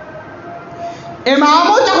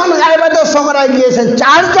 ইমামও যখন গায়বাতে সগরায় গিয়েছেন,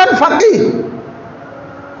 4 জন ফাকিহ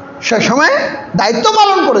সে সময় দায়িত্ব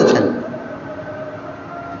পালন করেছেন।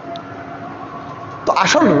 তো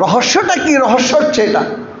আসল রহস্যটা কি? রহস্য হচ্ছে এটা,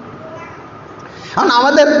 কারণ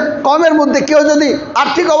আমাদের কমের মধ্যে কেউ যদি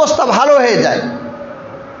আর্থিক অবস্থা ভালো হয়ে যায়,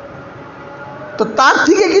 তো তার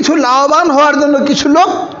থেকে কিছু লাভবান হওয়ার জন্য কিছু লোক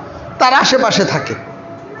তার আশেপাশে থাকে।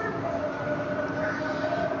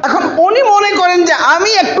 এখন উনি মনে করেন যে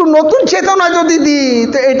আমি একটু নতুন চেতনা যদি দিই,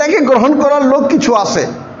 তো এটাকে গ্রহণ করার লোক কিছু আছে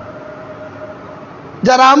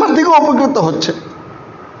যারা আমার দিকে উপকৃত হচ্ছে।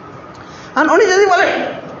 আর উনি যদি বলে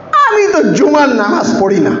আমি তো জুমার নামাজ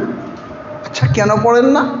পড়ি না, আচ্ছা কেন পড়েন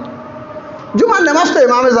না? জুমার নামাজ তো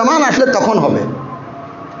ইমামে জামান আসলে তখন হবে,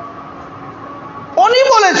 উনি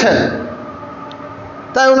বলেছেন,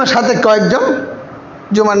 তাই ওনার সাথে কয়েকজন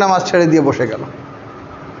জুমার নামাজ ছেড়ে দিয়ে বসে গেল।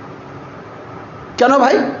 কেন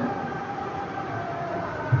ভাই?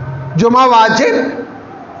 জুমা ওয়াজিব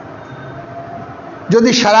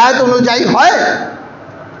যদি শরায়ত অনুযায়ী হয়,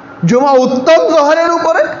 জুমা উত্তম জোহরের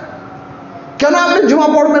উপরে, কেন আপনি জুমা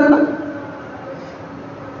পড়বেন না?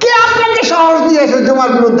 কে আপনাকে সাহস দিয়েছে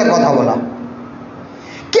জুমার বিরুদ্ধে কথা বলা?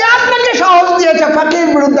 কে আপনাকে সাহস দিয়েছে ফাকিহের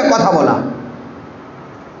বিরুদ্ধে কথা বলা?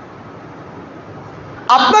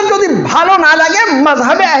 আপনার যদি ভালো না লাগে,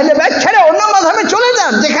 মাযহাবে আহলে বাইত ছেড়ে অন্য মাযহাবে চলে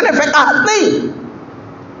যান, যেখানে ফিকহাত নেই।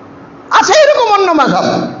 আছে এরকম অন্য মাযহাব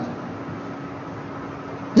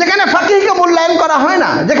যেখানে ফাকিহকে মূল্যায়ন করা হয় না,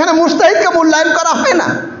 যেখানে মুজতাহিদকে মূল্যায়ন করা হয় না।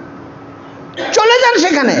 চলে যান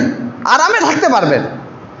সেখানে, আরামে থাকতে পারবেন।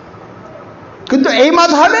 কিন্তু এই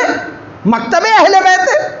মাযহাবে মাকতাবে আহলে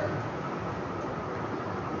বাইতে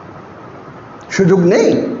সুযোগ নেই।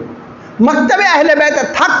 মাকতাবে আহলে বাইতে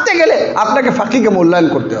থাকতে গেলে আপনাকে ফাকিকে মূল্যায়ন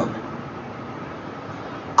করতে হবে।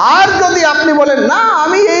 আর যদি আপনি বলেন না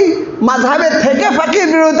আমি এই মাযহাবে থেকে ফাকির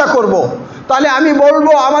বিরোধিতা করব, তাহলে আমি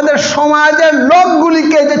বলবো আমাদের সমাজের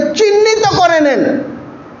লোকগুলিকে যে চিহ্নিত করে নেন,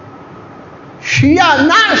 শিয়া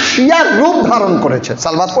না শিয়ার রূপ ধারণ করেছে।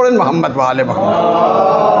 সালওয়াত পড়েন মুহাম্মদ ওয়া আলে মুহাম্মদ।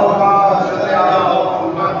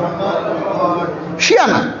 শিয়া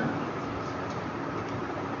না,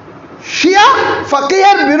 শিয়া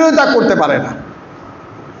ফাকিহের বিরোধিতা করতে পারে না।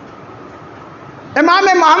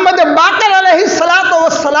 ইমামে মুহাম্মদ বাকের আলাইহিস সালাতু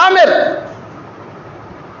ওয়াস সালামের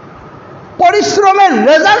পরিশ্রমের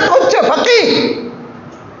রেজাল্ট হচ্ছে ফাকিহ,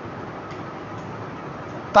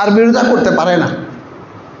 তার বিরোধিতা করতে পারে না।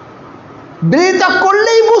 বিরোধিতা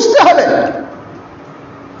করলেই বুঝতে হবে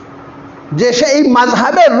যে সে এই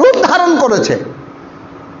মাযহাবের রূপ ধারণ করেছে,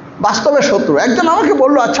 বাস্তবে শত্রু। একজন আমাকে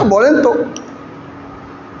বলল, আচ্ছা বলেন তো,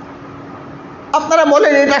 আপনারা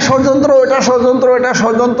বলেন এটা ষড়যন্ত্র, এটা ষড়যন্ত্র, এটা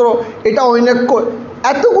ষড়যন্ত্র, এটা ঐন্যক্য,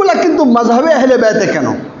 এতগুলা কিন্তু মাযহাবে আহলে বাইতে কেন?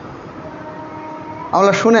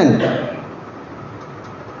 আমরা শুনেন,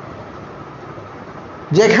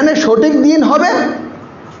 যেখানে সঠিক দিন হবে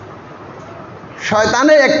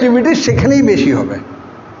শয়তানের অ্যাক্টিভিটি সেখানেই বেশি হবে।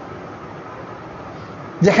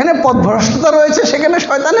 যেখানে পথভ্রষ্টতা রয়েছে সেখানে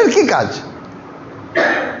শয়তানের কি কাজ?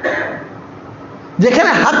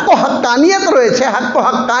 যেখানে হাক্ক হাক্কানিয়াত রয়েছে, হাক্ক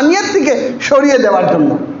হাক্কানিয়াত থেকে সরিয়ে দেওয়ার জন্য।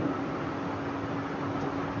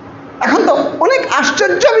 এখন তো অনেক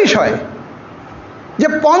আশ্চর্য বিষয় যে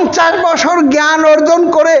 50 বছর জ্ঞান অর্জন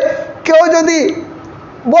করে কেউ যদি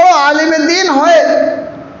বড় আলিমে দ্বীন হয়ে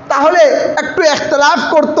তাহলে একটু ইখতিলাফ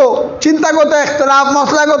করত, চিন্তাগত ইখতিলাফ,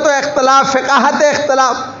 মসলাগত ইখতিলাফ, ফিকহাতে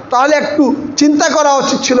ইখতিলাফ, তাহলে একটু চিন্তা করা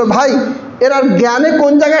উচিত ছিল ভাই এর জ্ঞানে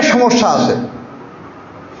কোন জায়গায় সমস্যা আছে।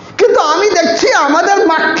 কিন্তু আমি দেখছি আমাদের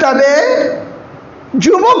মাকতাবে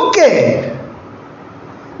যুবককে,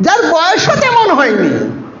 যার বয়সও তেমন হয়নি,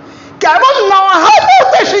 কেবল নওয়াহা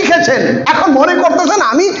পড়তে শিখেছেন, এখন মনে করতেছেন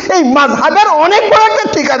আমি এই মাযহাবের অনেক বড় একটা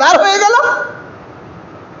ঠিকাদার হয়ে গেলাম,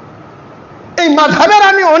 এই মাযহাবের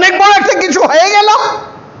আমি অনেক বড় একটা কিছু হয়ে গেল,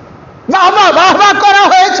 বাহবা বাহবা করা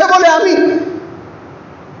হয়েছে বলে আমি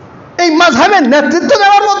এই মাযহাবের নেতৃত্ব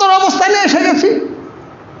দেওয়ার মতো অবস্থানে এসে গেছি।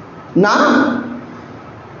 না,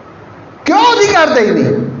 কেউ অধিকার দেয়নি।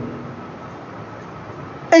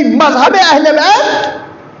 এই মাযহাবে আহলে বাইত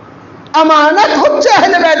আমানত হচ্ছে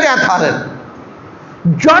আহলে বাইতে আথারের।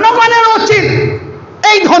 জনগণের উচিত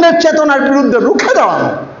এই ধরনের চেতনার বিরুদ্ধে রুখে দাঁড়ানো।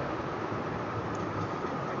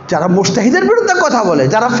 যারা মুজতাহিদের বিরুদ্ধে কথা বলে,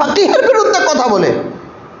 যারা ফাকিহের বিরুদ্ধে কথা বলে,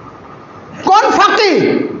 কোন ফাকিহ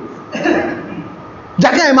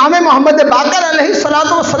যাকে ইমামে মুহাম্মদ বাকের আলাইহিস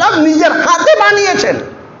সালাতু ওয়াস সালাম নিজের হাতে বানিয়েছেন,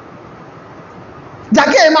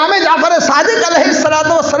 যাকে ইমামে জাফর সাদিক আলাইহিস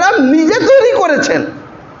সালাতু ওয়াস সালাম নিজে তৈরি করেছেন,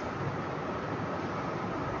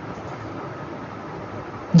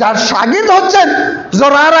 যার শাগির্দ হচ্ছেন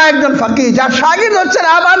জোরারা একজন ফাকিহ, যার শাগির্দ হচ্ছেন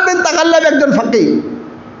আবান বিন তাকাল্লাব একজন ফাকিহ,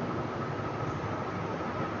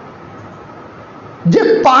 যে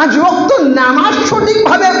 5 ওয়াক্ত নামাজ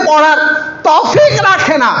সঠিকভাবে পড়ার তৌফিক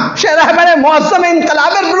রাখে না, সে রাহবারে মুআজ্জাম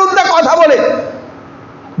ইনকিলাবের বিরুদ্ধে কথা বলে,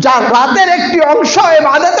 যার রাতের একটি অংশ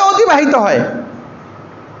ইবাদতে অতিবাহিত হয়,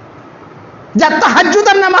 যার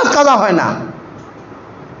তাহাজ্জুদের নামাজ কাজা হয় না,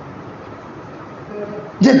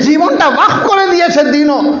 যে জীবনটা ওয়াকফ করে দিয়েছে দ্বীন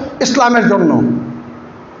ও ইসলামের জন্য।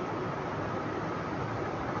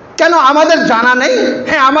 কেন আমাদের জানা নেই?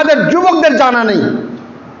 হ্যাঁ, আমাদের যুবকদের জানা নেই,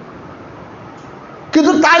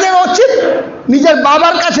 কিন্তু তাদের উচিত নিজের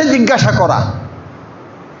বাবার কাছে জিজ্ঞাসা করা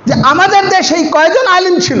যে আমাদের দেশে কয়জন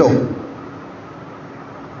আলিম ছিল,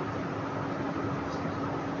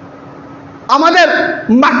 আমাদের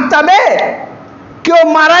মাকতাবে কেউ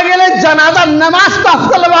মারা গেলে জানাজার নামাজ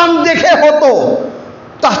তাহতাল ইমাম দেখে হতো,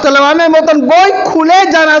 তাহতাল ইমামের মতন বই খুলে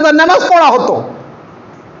জানাজার নামাজ পড়া হতো,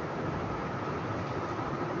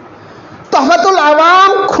 তাহফাতুল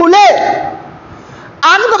আওয়াম খুলে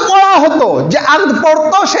আগদ পড়া হতো, যে আগদ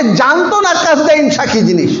পড়তো সে জানতো না কাজটা ইনসা কি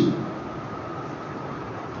জিনিস।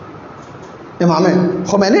 ইমামে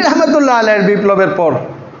খোমেনি রহমতুল্লাহ আলাইহির বিপ্লবের পর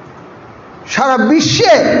সারা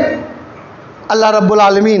বিশ্বে আল্লাহ রাব্বুল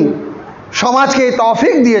আলামিন সমাজকে এই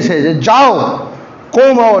তৌফিক দিয়েছে যে যাও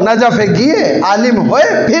কওম ও নাজাফে গিয়ে আলিম হয়ে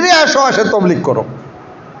ফিরে আসো, আসে তবলিগ করো।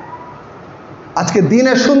 আজকে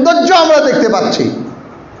দ্বীনের সৌন্দর্য আমরা দেখতে পাচ্ছি।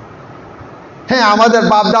 হ্যাঁ, আমাদের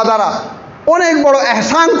বাপ দাদারা অনেক বড়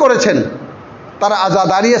এহসান করেছেন, তারা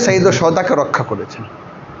আজাদারিয়ে সঈদ ও সওদাকে রক্ষা করেছেন,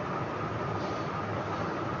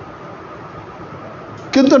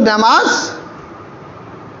 কিন্তু নামাজ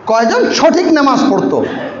কয়জন সঠিক নামাজ পড়তো?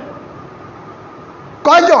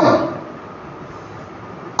 কয়জন?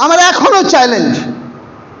 আমার এখনো চ্যালেঞ্জ,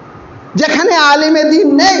 যেখানে আলিমে দ্বীন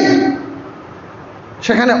নেই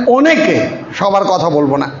সেখানে অনেকে, সবার কথা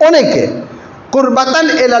বলবো না, অনেকে কুরবাতান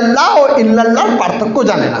ইলাল্লাহ ও ইল্লাল্লাহর পার্থক্য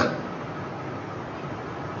জানে না।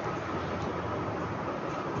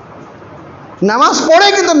 নামাজ পড়ে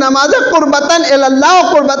কিন্তু নামাজে কুরবাতান ইলাল্লাহ ও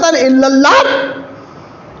কুরবাতান ইল্লাল্লাহ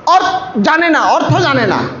জানে না, অর্থ জানে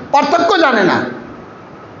না, পার্থক্য জানে না।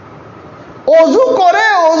 অজু করে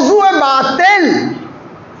অজুয়ে বাতিল,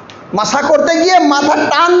 মাসা করতে গিয়ে মাথা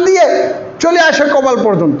টান দিয়ে চলে আসে কপাল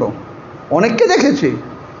পর্যন্ত, অনেককে দেখেছি।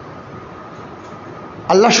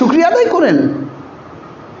 আল্লাহ শুকরিয়া আদায় করেন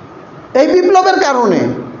এই বিপ্লবের কারণে,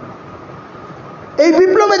 এই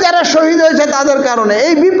বিপ্লবে যারা শহীদ হয়েছে তাদের কারণে,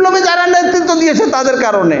 এই বিপ্লবে যারা নেতৃত্ব দিয়েছে তাদের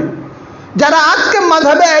কারণে, যারা আজকে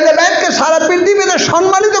মাযহাবে আহলে বাইতকে সারা পৃথিবীতে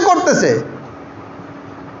সম্মানিত করতেছে।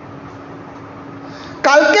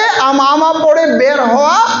 কালকে আমামা পড়ে বের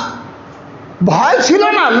হওয়া ভয় ছিল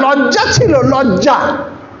না, লজ্জা ছিল, লজ্জা।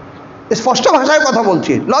 স্পষ্ট ভাষায় কথা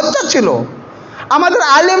বলছি, লজ্জা ছিল। আমাদের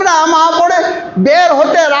আলেমরা আমামা পড়ে বের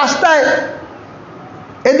হতে রাস্তায়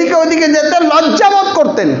এদিকে ওদিকে যেতে লজ্জাবোধ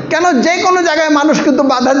করতেন। কেন? যে কোনো জায়গায় মানুষ কিন্তু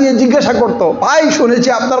বাধা দিয়ে জিজ্ঞাসা করতো, ভাই শুনেছি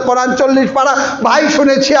আপনার কোরআন 40 পারা, ভাই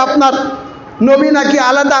শুনেছি আপনার নবী নাকি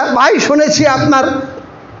আলাদা, ভাই শুনেছি আপনার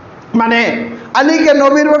মানে আলীকে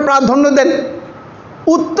নবীর প্রাধান্য দেন।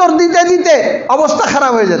 উত্তর দিতে দিতে অবস্থা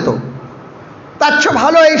খারাপ হয়ে যেত। তার চেয়ে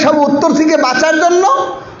ভালো এইসব উত্তর থেকে বাঁচার জন্য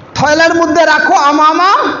থয়লার মধ্যে রাখো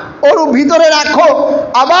আমামা, ওর ভিতরে রাখো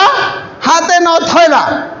আবা, হাতে নাও থয়লা।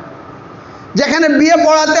 যেখানে বিয়ে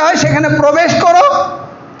পড়াতে হয় সেখানে প্রবেশ করো,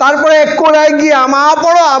 তারপরে এক কোড়ায় গিয়ে আমা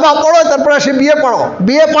পড়ো, আবা পড়ো, তারপরে সে বিয়ে পড়ো।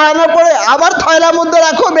 বিয়ে পড়ানোর পরে আবার থয়লার মধ্যে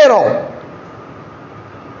রাখো, বেরো।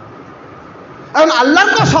 এখন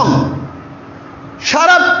আল্লাহর কসম,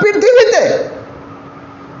 সারা পৃথিবীতে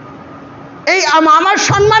এই আমার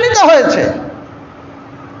সম্মানিত হয়েছে।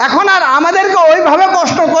 এখন আর আমাদেরকে ওইভাবে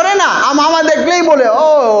কষ্ট করে না, আমামা দেখলেই বলে ও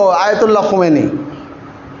আয়াতুল্লাহ খোমেনি।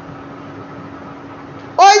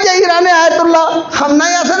 ওই যে ইরানে আয়াতুল্লাহ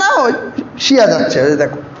খামনাই আছে না, ওই শিয়া যাচ্ছে, ওই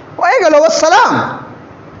দেখো হয়ে গেল, ওয়াসসালাম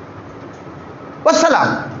ওয়াসসালাম।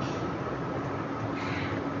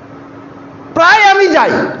 প্রায় আমি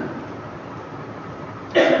যাই,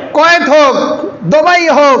 কুয়েত হোক, দুবাই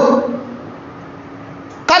হোক,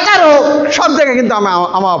 কাতার হোক, সব জায়গায় কিন্তু আমি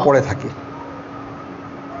আমামা পড়ে থাকি।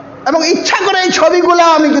 এবং ইচ্ছা করে এই ছবিগুলো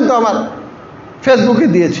আমি কিন্তু আমার ফেসবুকে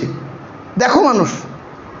দিয়েছি, দেখো মানুষ।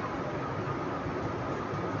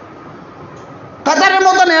 কাতারের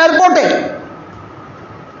মতন এয়ারপোর্টে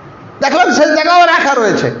দেখলাম সেই জায়গাও রাখা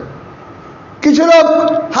রয়েছে। কিছু লোক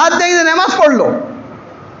হাত দিয়ে নামাজ পড়লো,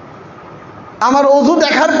 আমার ওযু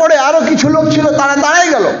দেখার পরে আরো কিছু লোক ছিল, তারা দাঁড়াই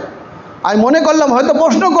গেল। আমি মনে করলাম হয়তো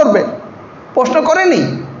প্রশ্ন করবে, প্রশ্ন করেনি।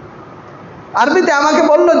 আরবিতে আমাকে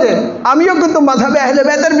বললো যে আমিও কিন্তু মাযহাবে আহলে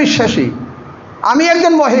বাইতের বিশ্বাসী, আমি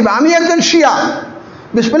একজন ওয়াহাবী, আমি একজন শিয়া।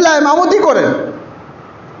 বিসমিল্লাহ ইমামতি করেন।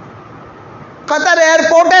 কাতার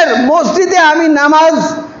এয়ারপোর্টের মসজিদে আমি নামাজ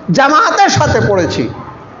জামাতের সাথে পড়েছি,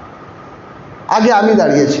 আগে আমি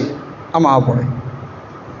দাঁড়িয়েছি আমামা পড়ে।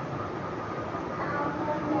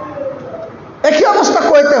 একই অবস্থা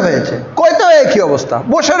কুয়েতে হয়েছে, কুয়েতেও একই অবস্থা,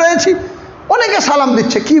 বসে রয়েছি, অনেকে সালাম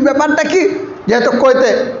দিচ্ছে। কি ব্যাপারটা কি? যেহেতু কুয়েতে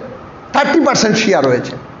 30% শিয়া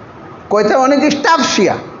রয়েছে, কুয়েতে অনেক স্টাফ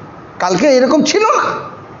শিয়া। কালকে এরকম ছিল না।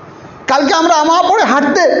 কালকে আমরা আমামা পড়ে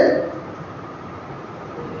হাঁটতে,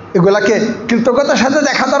 এগুলাকে কৃতজ্ঞতার সাথে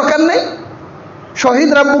দেখা দরকার নেই।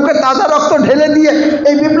 শহীদরা বুকে তাজা রক্ত ঢেলে দিয়ে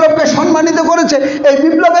এই বিপ্লবকে সম্মানিত করেছে। এই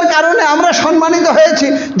বিপ্লবের কারণে আমরা সম্মানিত হয়েছি।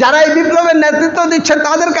 যারা এই বিপ্লবের নেতৃত্ব দিচ্ছে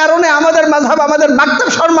তাদের কারণে আমাদের মাযহাব, আমাদের মাকতাব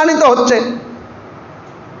সম্মানিত হচ্ছে।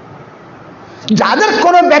 যাদের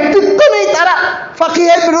কোনো ব্যক্তিত্ব নেই তারা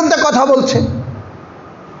ফাকিহের বিরুদ্ধে কথা বলছে।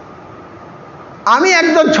 আমি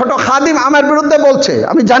একজন ছোট খাদিম, আমার বিরুদ্ধে বলছে,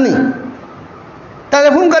 আমি জানি।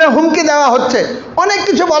 টেলিফোন করে হুমকি দেওয়া হচ্ছে, অনেক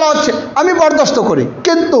কিছু বলা হচ্ছে, আমি বরদাস্ত করি।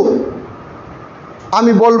 কিন্তু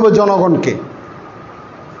আমি বলবো জনগণকে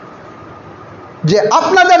যে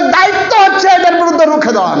আপনাদের দায়িত্ব হচ্ছে এদের বিরুদ্ধে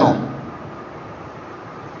রুখে দাঁড়ানো।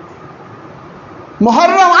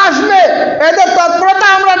 মুহররম আসবে, এদের তৎপরতা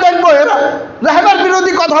আমরা দেখবো। এরা রাহবার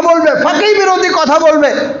বিরোধী কথা বলবে, ফাকিহ বিরোধী কথা বলবে,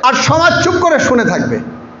 আর সমাজ চুপ করে শুনে থাকবে।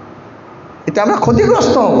 এতে আমরা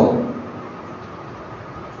ক্ষতিগ্রস্ত হব।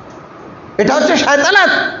 এটা হচ্ছে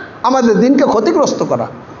শয়তানাত, আমাদের দিনকে ক্ষতিগ্রস্ত করা।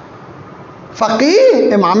 ফাকিহ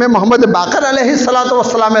ইমামে মুহাম্মদ বাকর আলাইহিস সালাতু ওয়াস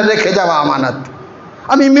সালামের রেখে যাওয়া আমানত।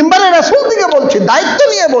 আমি মিম্বারে রাসূল থেকে বলছি, দায়িত্ব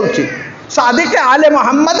নিয়ে বলছি। সাদিকে আলে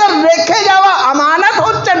মুহাম্মদের রেখে যাওয়া আমানত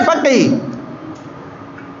হচ্ছেন ফাকিহ।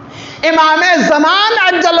 ইমামে জামান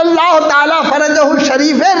আজ্জালাল্লাহু তাআলা ফরজাহু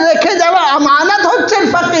শরীফে রেখে যাওয়া আমানত হচ্ছে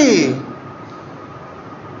ফকিহ।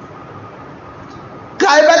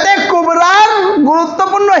 গায়বাতে কুবরার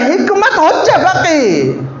গুরুত্বপূর্ণ হিকমত হচ্ছে ফকিহ।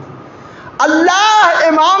 আল্লাহ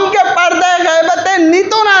ইমামকে পর্দায় গায়বাতে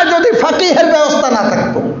নিত না যদি ফকিহের ব্যবস্থা না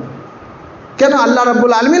থাকতো। কেন? আল্লাহ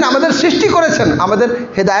রাব্বুল আলামিন আমাদের সৃষ্টি করেছেন, আমাদের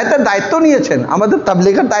হেদায়েতের দায়িত্ব নিয়েছেন, আমাদের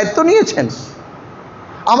তাবলীগের দায়িত্ব নিয়েছেন,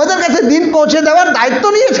 আমাদের কাছে দিন পৌঁছে দেওয়ার দায়িত্ব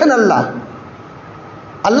নিয়েছেন। আল্লাহ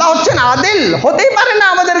আল্লাহ হচ্ছেন আদিল, হতেই পারে না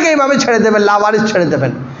আমাদেরকে এইভাবে ছেড়ে দেবেন, লাওয়ারিস ছেড়ে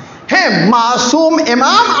দেবেন। হ্যাঁ, মাসুম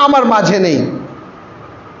ইমাম আমার মাঝে নেই,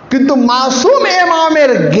 কিন্তু মাসুম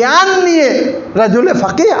ইমামের জ্ঞান নিয়ে রাজুলে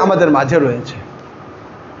ফাকিহ আমাদের মাঝে রয়েছে।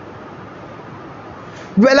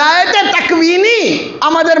 বেলায়েতে তাকওয়িনি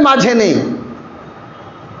আমাদের মাঝে নেই।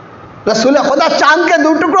 রাসূল খোদা চাঁদকে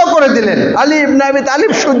দু টুকরো করে দিলেন, আলী ইবনে আবি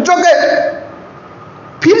তালিব সূর্যকে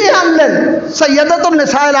ফিরিয়ে আনলেন, সৈয়দাতুন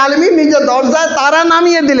নিসাইল আলামিন নিজের দরজায় তারা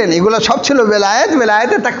নামিয়ে দিলেন। এগুলো সব ছিল বেলায়েত।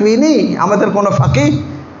 বেলায়েতে তাকওয়িনি আমাদের কোনো ফাকিহ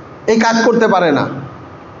এই কাজ করতে পারে না,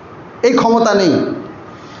 এই ক্ষমতা নেই।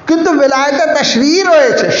 কিন্তু বেলায়েতে তাশরীঈ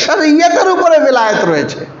রয়েছে, শরীয়তের উপরে বেলায়েত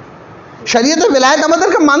রয়েছে। শরীয়তে বেলায়েত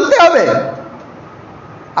আমাদেরকে মানতে হবে।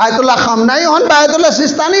 আয়াতুল্লাহ খামনাই হন বা আয়াতুল্লাহ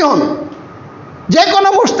সিস্তানি হন, যে কোনো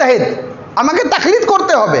মুজতাহিদ, আমাকে তাকলিদ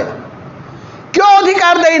করতে হবে। কেউ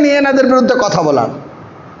অধিকার দেয়নি এনাদের বিরুদ্ধে কথা বলার,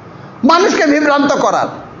 মানুষকে বিভ্রান্ত করার।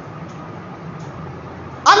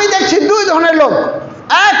 আমি দেখছি দুই ধরনের লোক।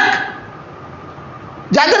 এক,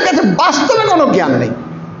 যাদের কাছে বাস্তবে কোনো জ্ঞান নেই,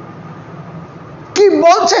 কি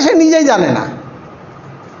বলছে সে নিজেই জানে না,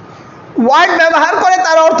 ওয়ার্ড ব্যবহার করে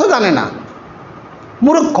তার অর্থ জানে না,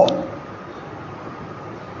 মূর্খ।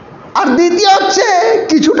 আর দ্বিতীয় হচ্ছে,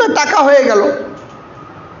 কিছুটা টাকা হয়ে গেল,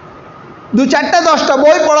 দু চারটা 10টা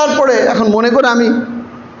বই পড়ার পরে এখন মনে করে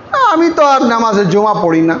আমি তো আর নামাজে জমা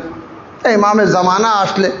পড়ি না, ইমামে জামানা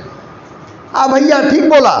আসলে ভাইয়া ঠিক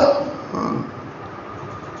বলা,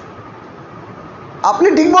 আপনি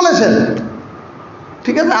ঠিক বলেছেন,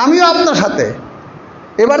 ঠিক আছে আমিও আপনার সাথে,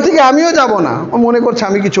 এবার থেকে আমিও যাব না। ও মনে করছে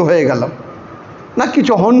আমি কিছু হয়ে গেলাম। না,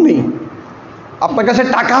 কিছু হননি। আপনার কাছে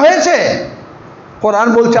টাকা হয়েছে। কোরআন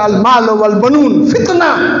বলছে আল মাল ওয়াল বানুন ফিতনা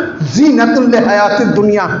জিনাতুল লিহায়াতিদ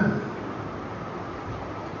দুনিয়া।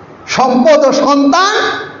 সম্পদ ও সন্তান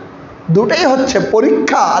দুটোই হচ্ছে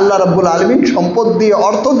পরীক্ষা। আল্লাহ রাব্বুল আলামিন সম্পদ দিয়ে,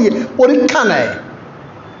 অর্থ দিয়ে পরীক্ষা নেয়,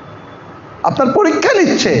 আপনার পরীক্ষা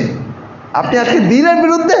নিচ্ছে। আপনি আজকে দ্বীনের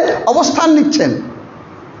বিরুদ্ধে অবস্থান নিচ্ছেন,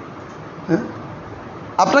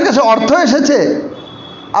 আপনার কাছে অর্থ এসেছে,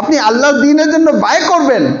 আপনি আল্লাহর দ্বীনের জন্য ব্যয়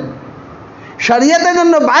করবেন, শরীয়তের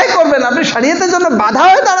জন্য ব্যয় করবেন, আপনি শরীয়তের জন্য বাধা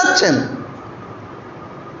হয়ে দাঁড়াচ্ছেন।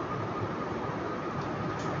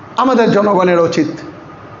 আমাদের জনগণের উচিত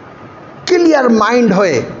ক্লিয়ার মাইন্ড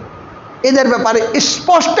হয়ে এদের ব্যাপারে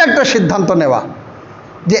স্পষ্ট একটা সিদ্ধান্ত নেওয়া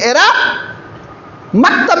যে এরা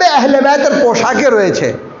মাকতাবে আহলে বাইতের পোশাকে রয়েছে,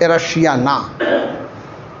 এরা শিয়া না,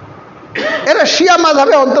 এরা শিয়া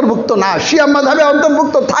মাযহাবে অন্তর্ভুক্ত না। শিয়া মাযহাবে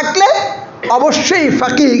অন্তর্ভুক্ত থাকলে অবশ্যই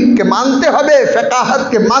ফকিহকে মানতে হবে,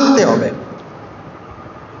 ফিকাহাতকে মানতে হবে।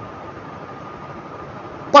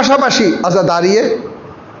 পাশাপাশি আজাদারিয়ে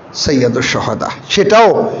সৈয়দুশ শুহাদা, সেটাও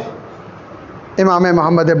ইমামে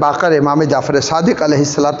মুহাম্মদে বাকার, ইমামে জাফর সাদিক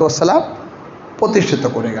আলাইহিসসালাতু ওয়াসসালাম প্রতিষ্ঠিত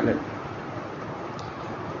করে গেলেন।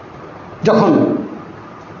 যখন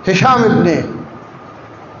হিশাম ইবনে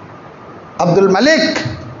আব্দুল মালিক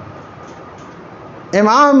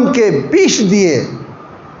ইমামকে বিষ দিয়ে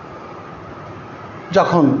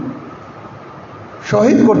যখন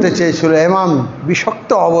শহীদ করতে চেয়েছিল, ইমাম বিষাক্ত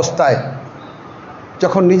অবস্থায়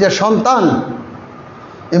যখন নিজের সন্তান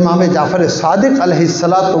ইমামে জাফর সাদিক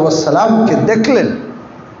আলাইহিসসালাতু ওয়াসসালামকে দেখলেন,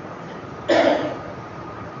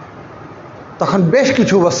 তখন বেশ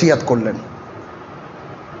কিছু ওসিয়ত করলেন,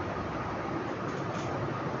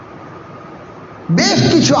 বেশ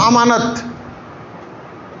কিছু আমানত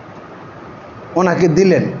ওনাকে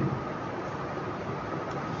দিলেন।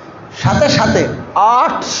 সাথে সাথে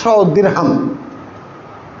 800 দিরহাম,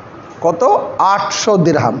 কত? 800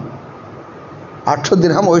 দিরহাম। 800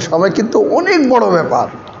 দিরহাম ওই সময় কিন্তু অনেক বড় ব্যাপার,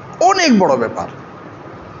 অনেক বড় ব্যাপার।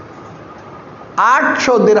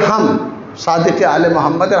 800 দিরহাম সাদিকে আলে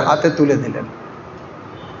মোহাম্মদের হাতে তুলে দিলেন।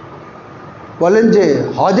 বলেন যে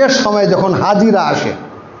হজের সময় যখন হাজিরা আসে,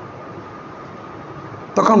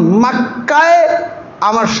 তখন মক্কায়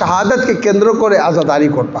আমার শাহাদাতকে কেন্দ্র করে আজাদারি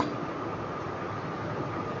করবা।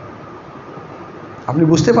 আপনি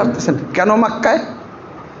বুঝতে পারতেছেন কেন মক্কায়?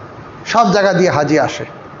 সব জায়গা দিয়ে হাজি আসে।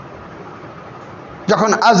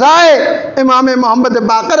 যখন আজায় ইমামে মুহাম্মদ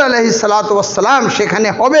বাকর আলাইহিসসালাতু ওয়াসসালাম, সেখানে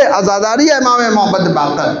হবে আজাদারি ইমামে মুহাম্মদ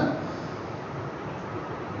বাকর।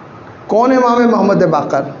 কোন ইমামে মুহাম্মদ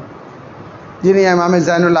বাকর? যিনি ইমামে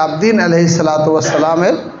জাইনুল আবদিন আলাইহিসসালাতু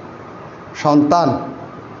ওয়াসসালামের সন্তান।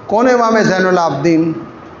 কোন ইমামে জাইনুল আবদিন?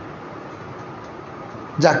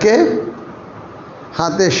 যাকে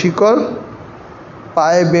হাতে শিকল,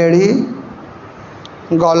 পায়ে বেড়ি,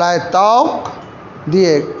 গলায় তক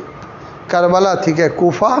দিয়ে কারবালা থেকে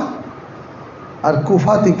কুফা আর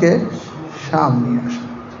কুফা থেকে শাম নিয়ে আসা।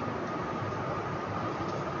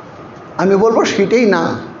 আমি বলবো সেটাই না।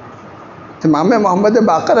 ইমামে মোহাম্মদ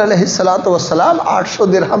বাকর আলাইহিসসালাতু ওয়াসসালাম 800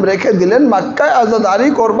 দিরহাম রেখে দিলেন, মক্কায় আজাদারি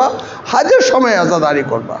করবা, হাজের সময় আজাদারি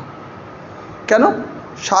করবা। কেন?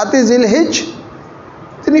 7 জিলহিজ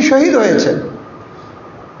তিনি শহীদ হয়েছেন।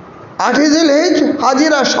 8 জিলহিজ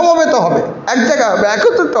হাজিরা সমবেত হবে, এক জায়গায় হবে,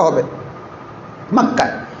 একত্রিত হবে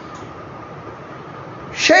মক্কায়।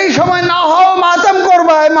 সেই সময় না হও মাতম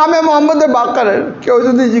করবা ইমামে মোহাম্মদ বাকরের। কেউ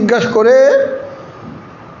যদি জিজ্ঞাসা করে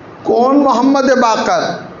কোন মোহাম্মদ বাকর,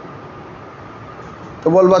 তো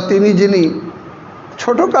বলবা তিনি যিনি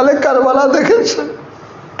ছোটকালে কারবালা দেখেছেন,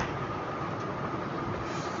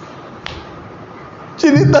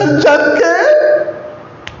 যিনি তার জানকে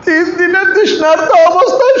 3 দিনের তৃষ্ণার্ত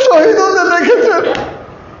অবস্থায় শহীদ হতে দেখেছেন।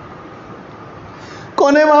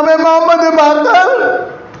 কোন ইমামে মোহাম্মদ বাকর,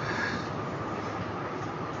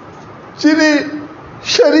 যিনি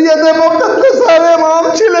শরিয়তে মুকদ্দাসার ইমাম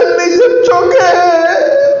ছিলেন, নিজের চোখে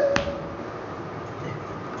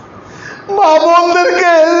মা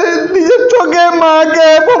বোনদেরকে, নিজের চোখে মাকে,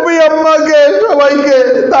 ফুপি আম্মাকে, সবাইকে,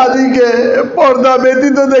 দাদিকে পর্দা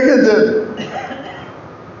ব্যতীত দেখেছেন।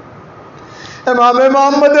 ইমামে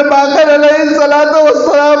মোহাম্মদ বাকর আলাইহিসসালাতু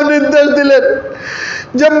ওয়াসসালাম নির্দেশ দিলেন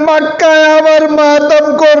যে মক্কায় আবার মাতম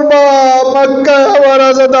করবা, মক্কায় আবার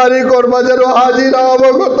আজাদারি করবা, যেন হাজিরা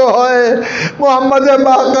অবগত হয় মোহাম্মদ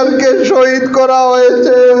বাকরকে শহীদ করা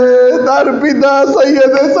হয়েছে, তার পিতা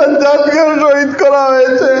সৈয়দে সজ্জাদকে শহীদ করা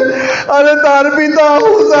হয়েছে, আরে তার পিতা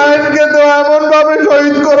হুসাইনকে তো এমন ভাবে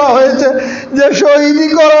শহীদ করা হয়েছে যে শহীদই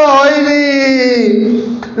করা হয়নি,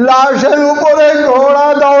 লাশের উপরে ঘোড়া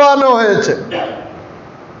দৌড়ানো হয়েছে।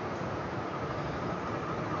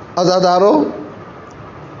 আজাদারও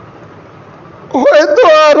হয়তো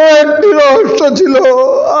আরো একটি রহস্য ছিল,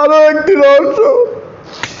 আরো একটি রহস্য।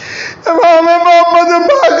 ইমামে মোহাম্মদ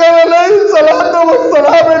বাকর আলাইহিসসালাতু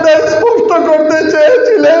ওয়াসসালাম এটা স্পষ্ট করতে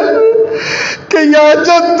চেয়েছিলেন যে ইয়া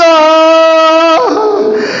জাদ্দা,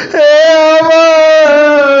 হে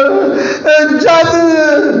আমার জাদ,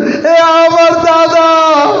 হে আমার দাদা,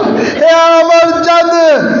 হে আমার জাদ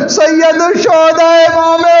সৈয়দুশ শুহাদা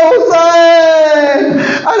ইমামে হুসাইন,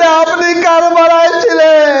 আরে আপনি কারবালায়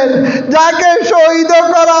ছিলেন, যাকে শহীদ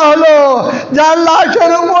করা হলো, যার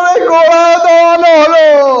লাশের উপরে ঘোড়া দেওয়ানো হলো,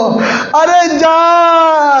 আরে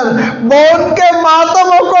যার বোনকে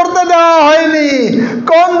মাতমও করতে দেওয়া হয়নি,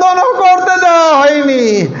 কন্দনও করতে দেওয়া হয়নি,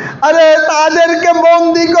 আরে তাদেরকে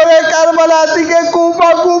বন্দি করে কারবালা থেকে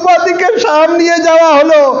কুফা থেকে শাম নিয়ে যাওয়া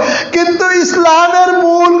হলো, কিন্তু ইসলামের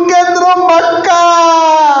মূল কেন্দ্র মক্কা,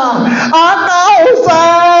 আকা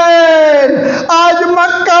হুসাইন আজ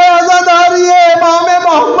মক্কায় আজাদারি ইমামে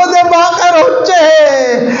মোহাম্মদ বাকর হচ্ছে।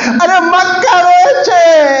 আরে মক্কা রয়েছে,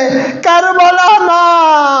 কারবালা না।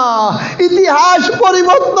 ইতিহাস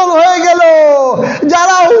পরিবর্তন হয়ে গেল।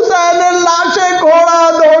 যারা হুসাইনের লাশে ঘোড়া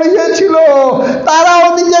দৌড়িয়েছিল তারাও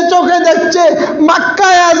নিজে চোখে দেখছে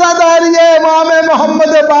মক্কায় আজাদারি ইমামে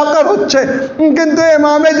মোহাম্মদ বাকর হচ্ছে। কিন্তু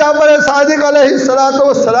ইমামে জাফর সাদিক আলাইহিসসালাতু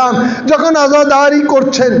ওয়াসসালাম যখন আজাদারি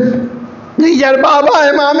করছেন নিজের বাবা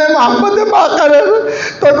ইমামে মোহাম্মদ বাকরের,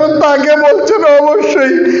 তখন তাকে বলছেন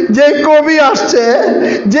অবশ্যই যে কবি আসছে,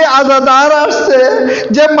 যে আজাদার আসছে,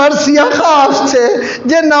 যে মার্সিয়া খা আসছে,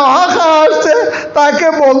 যে নওহা খা আসছে, তাকে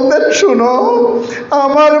বলতেন শুনো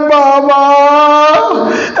আমার বাবা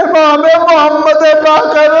ইমামে মোহাম্মদ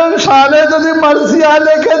বাকরের শানে যদি মার্সিয়া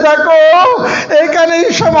লিখে থাকো এখানেই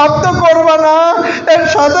সমাপ্ত করবা না, এর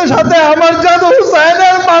সাথে সাথে আমার জাদু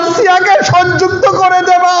হুসাইনের মার্সিয়াকে সংযুক্ত করে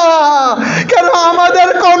দেবা, কেন আমাদের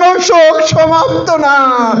কোন শোক সমাপ্ত না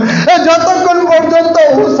যতক্ষণ পর্যন্ত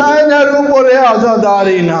হুসাইনের উপরে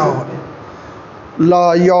আজাদারি না হয়। লা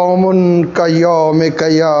ইয়াউমুন কায়ামিকা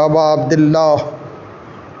ইয়া আবা আব্দুল্লাহ,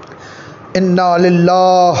 ইন্না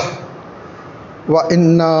লিল্লাহি ওয়া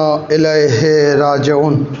ইন্না ইলাইহি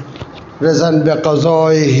রাজিউন, রিজান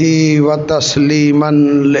বিকাযাইহি ওয়া তাসলিমান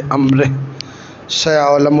লিআমরিহি,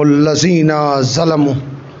 সায়ালামুল লাযিনা যালামু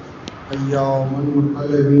أيام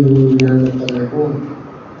المنقلبين ينقلبون.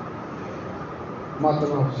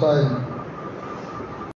 ماتم حسين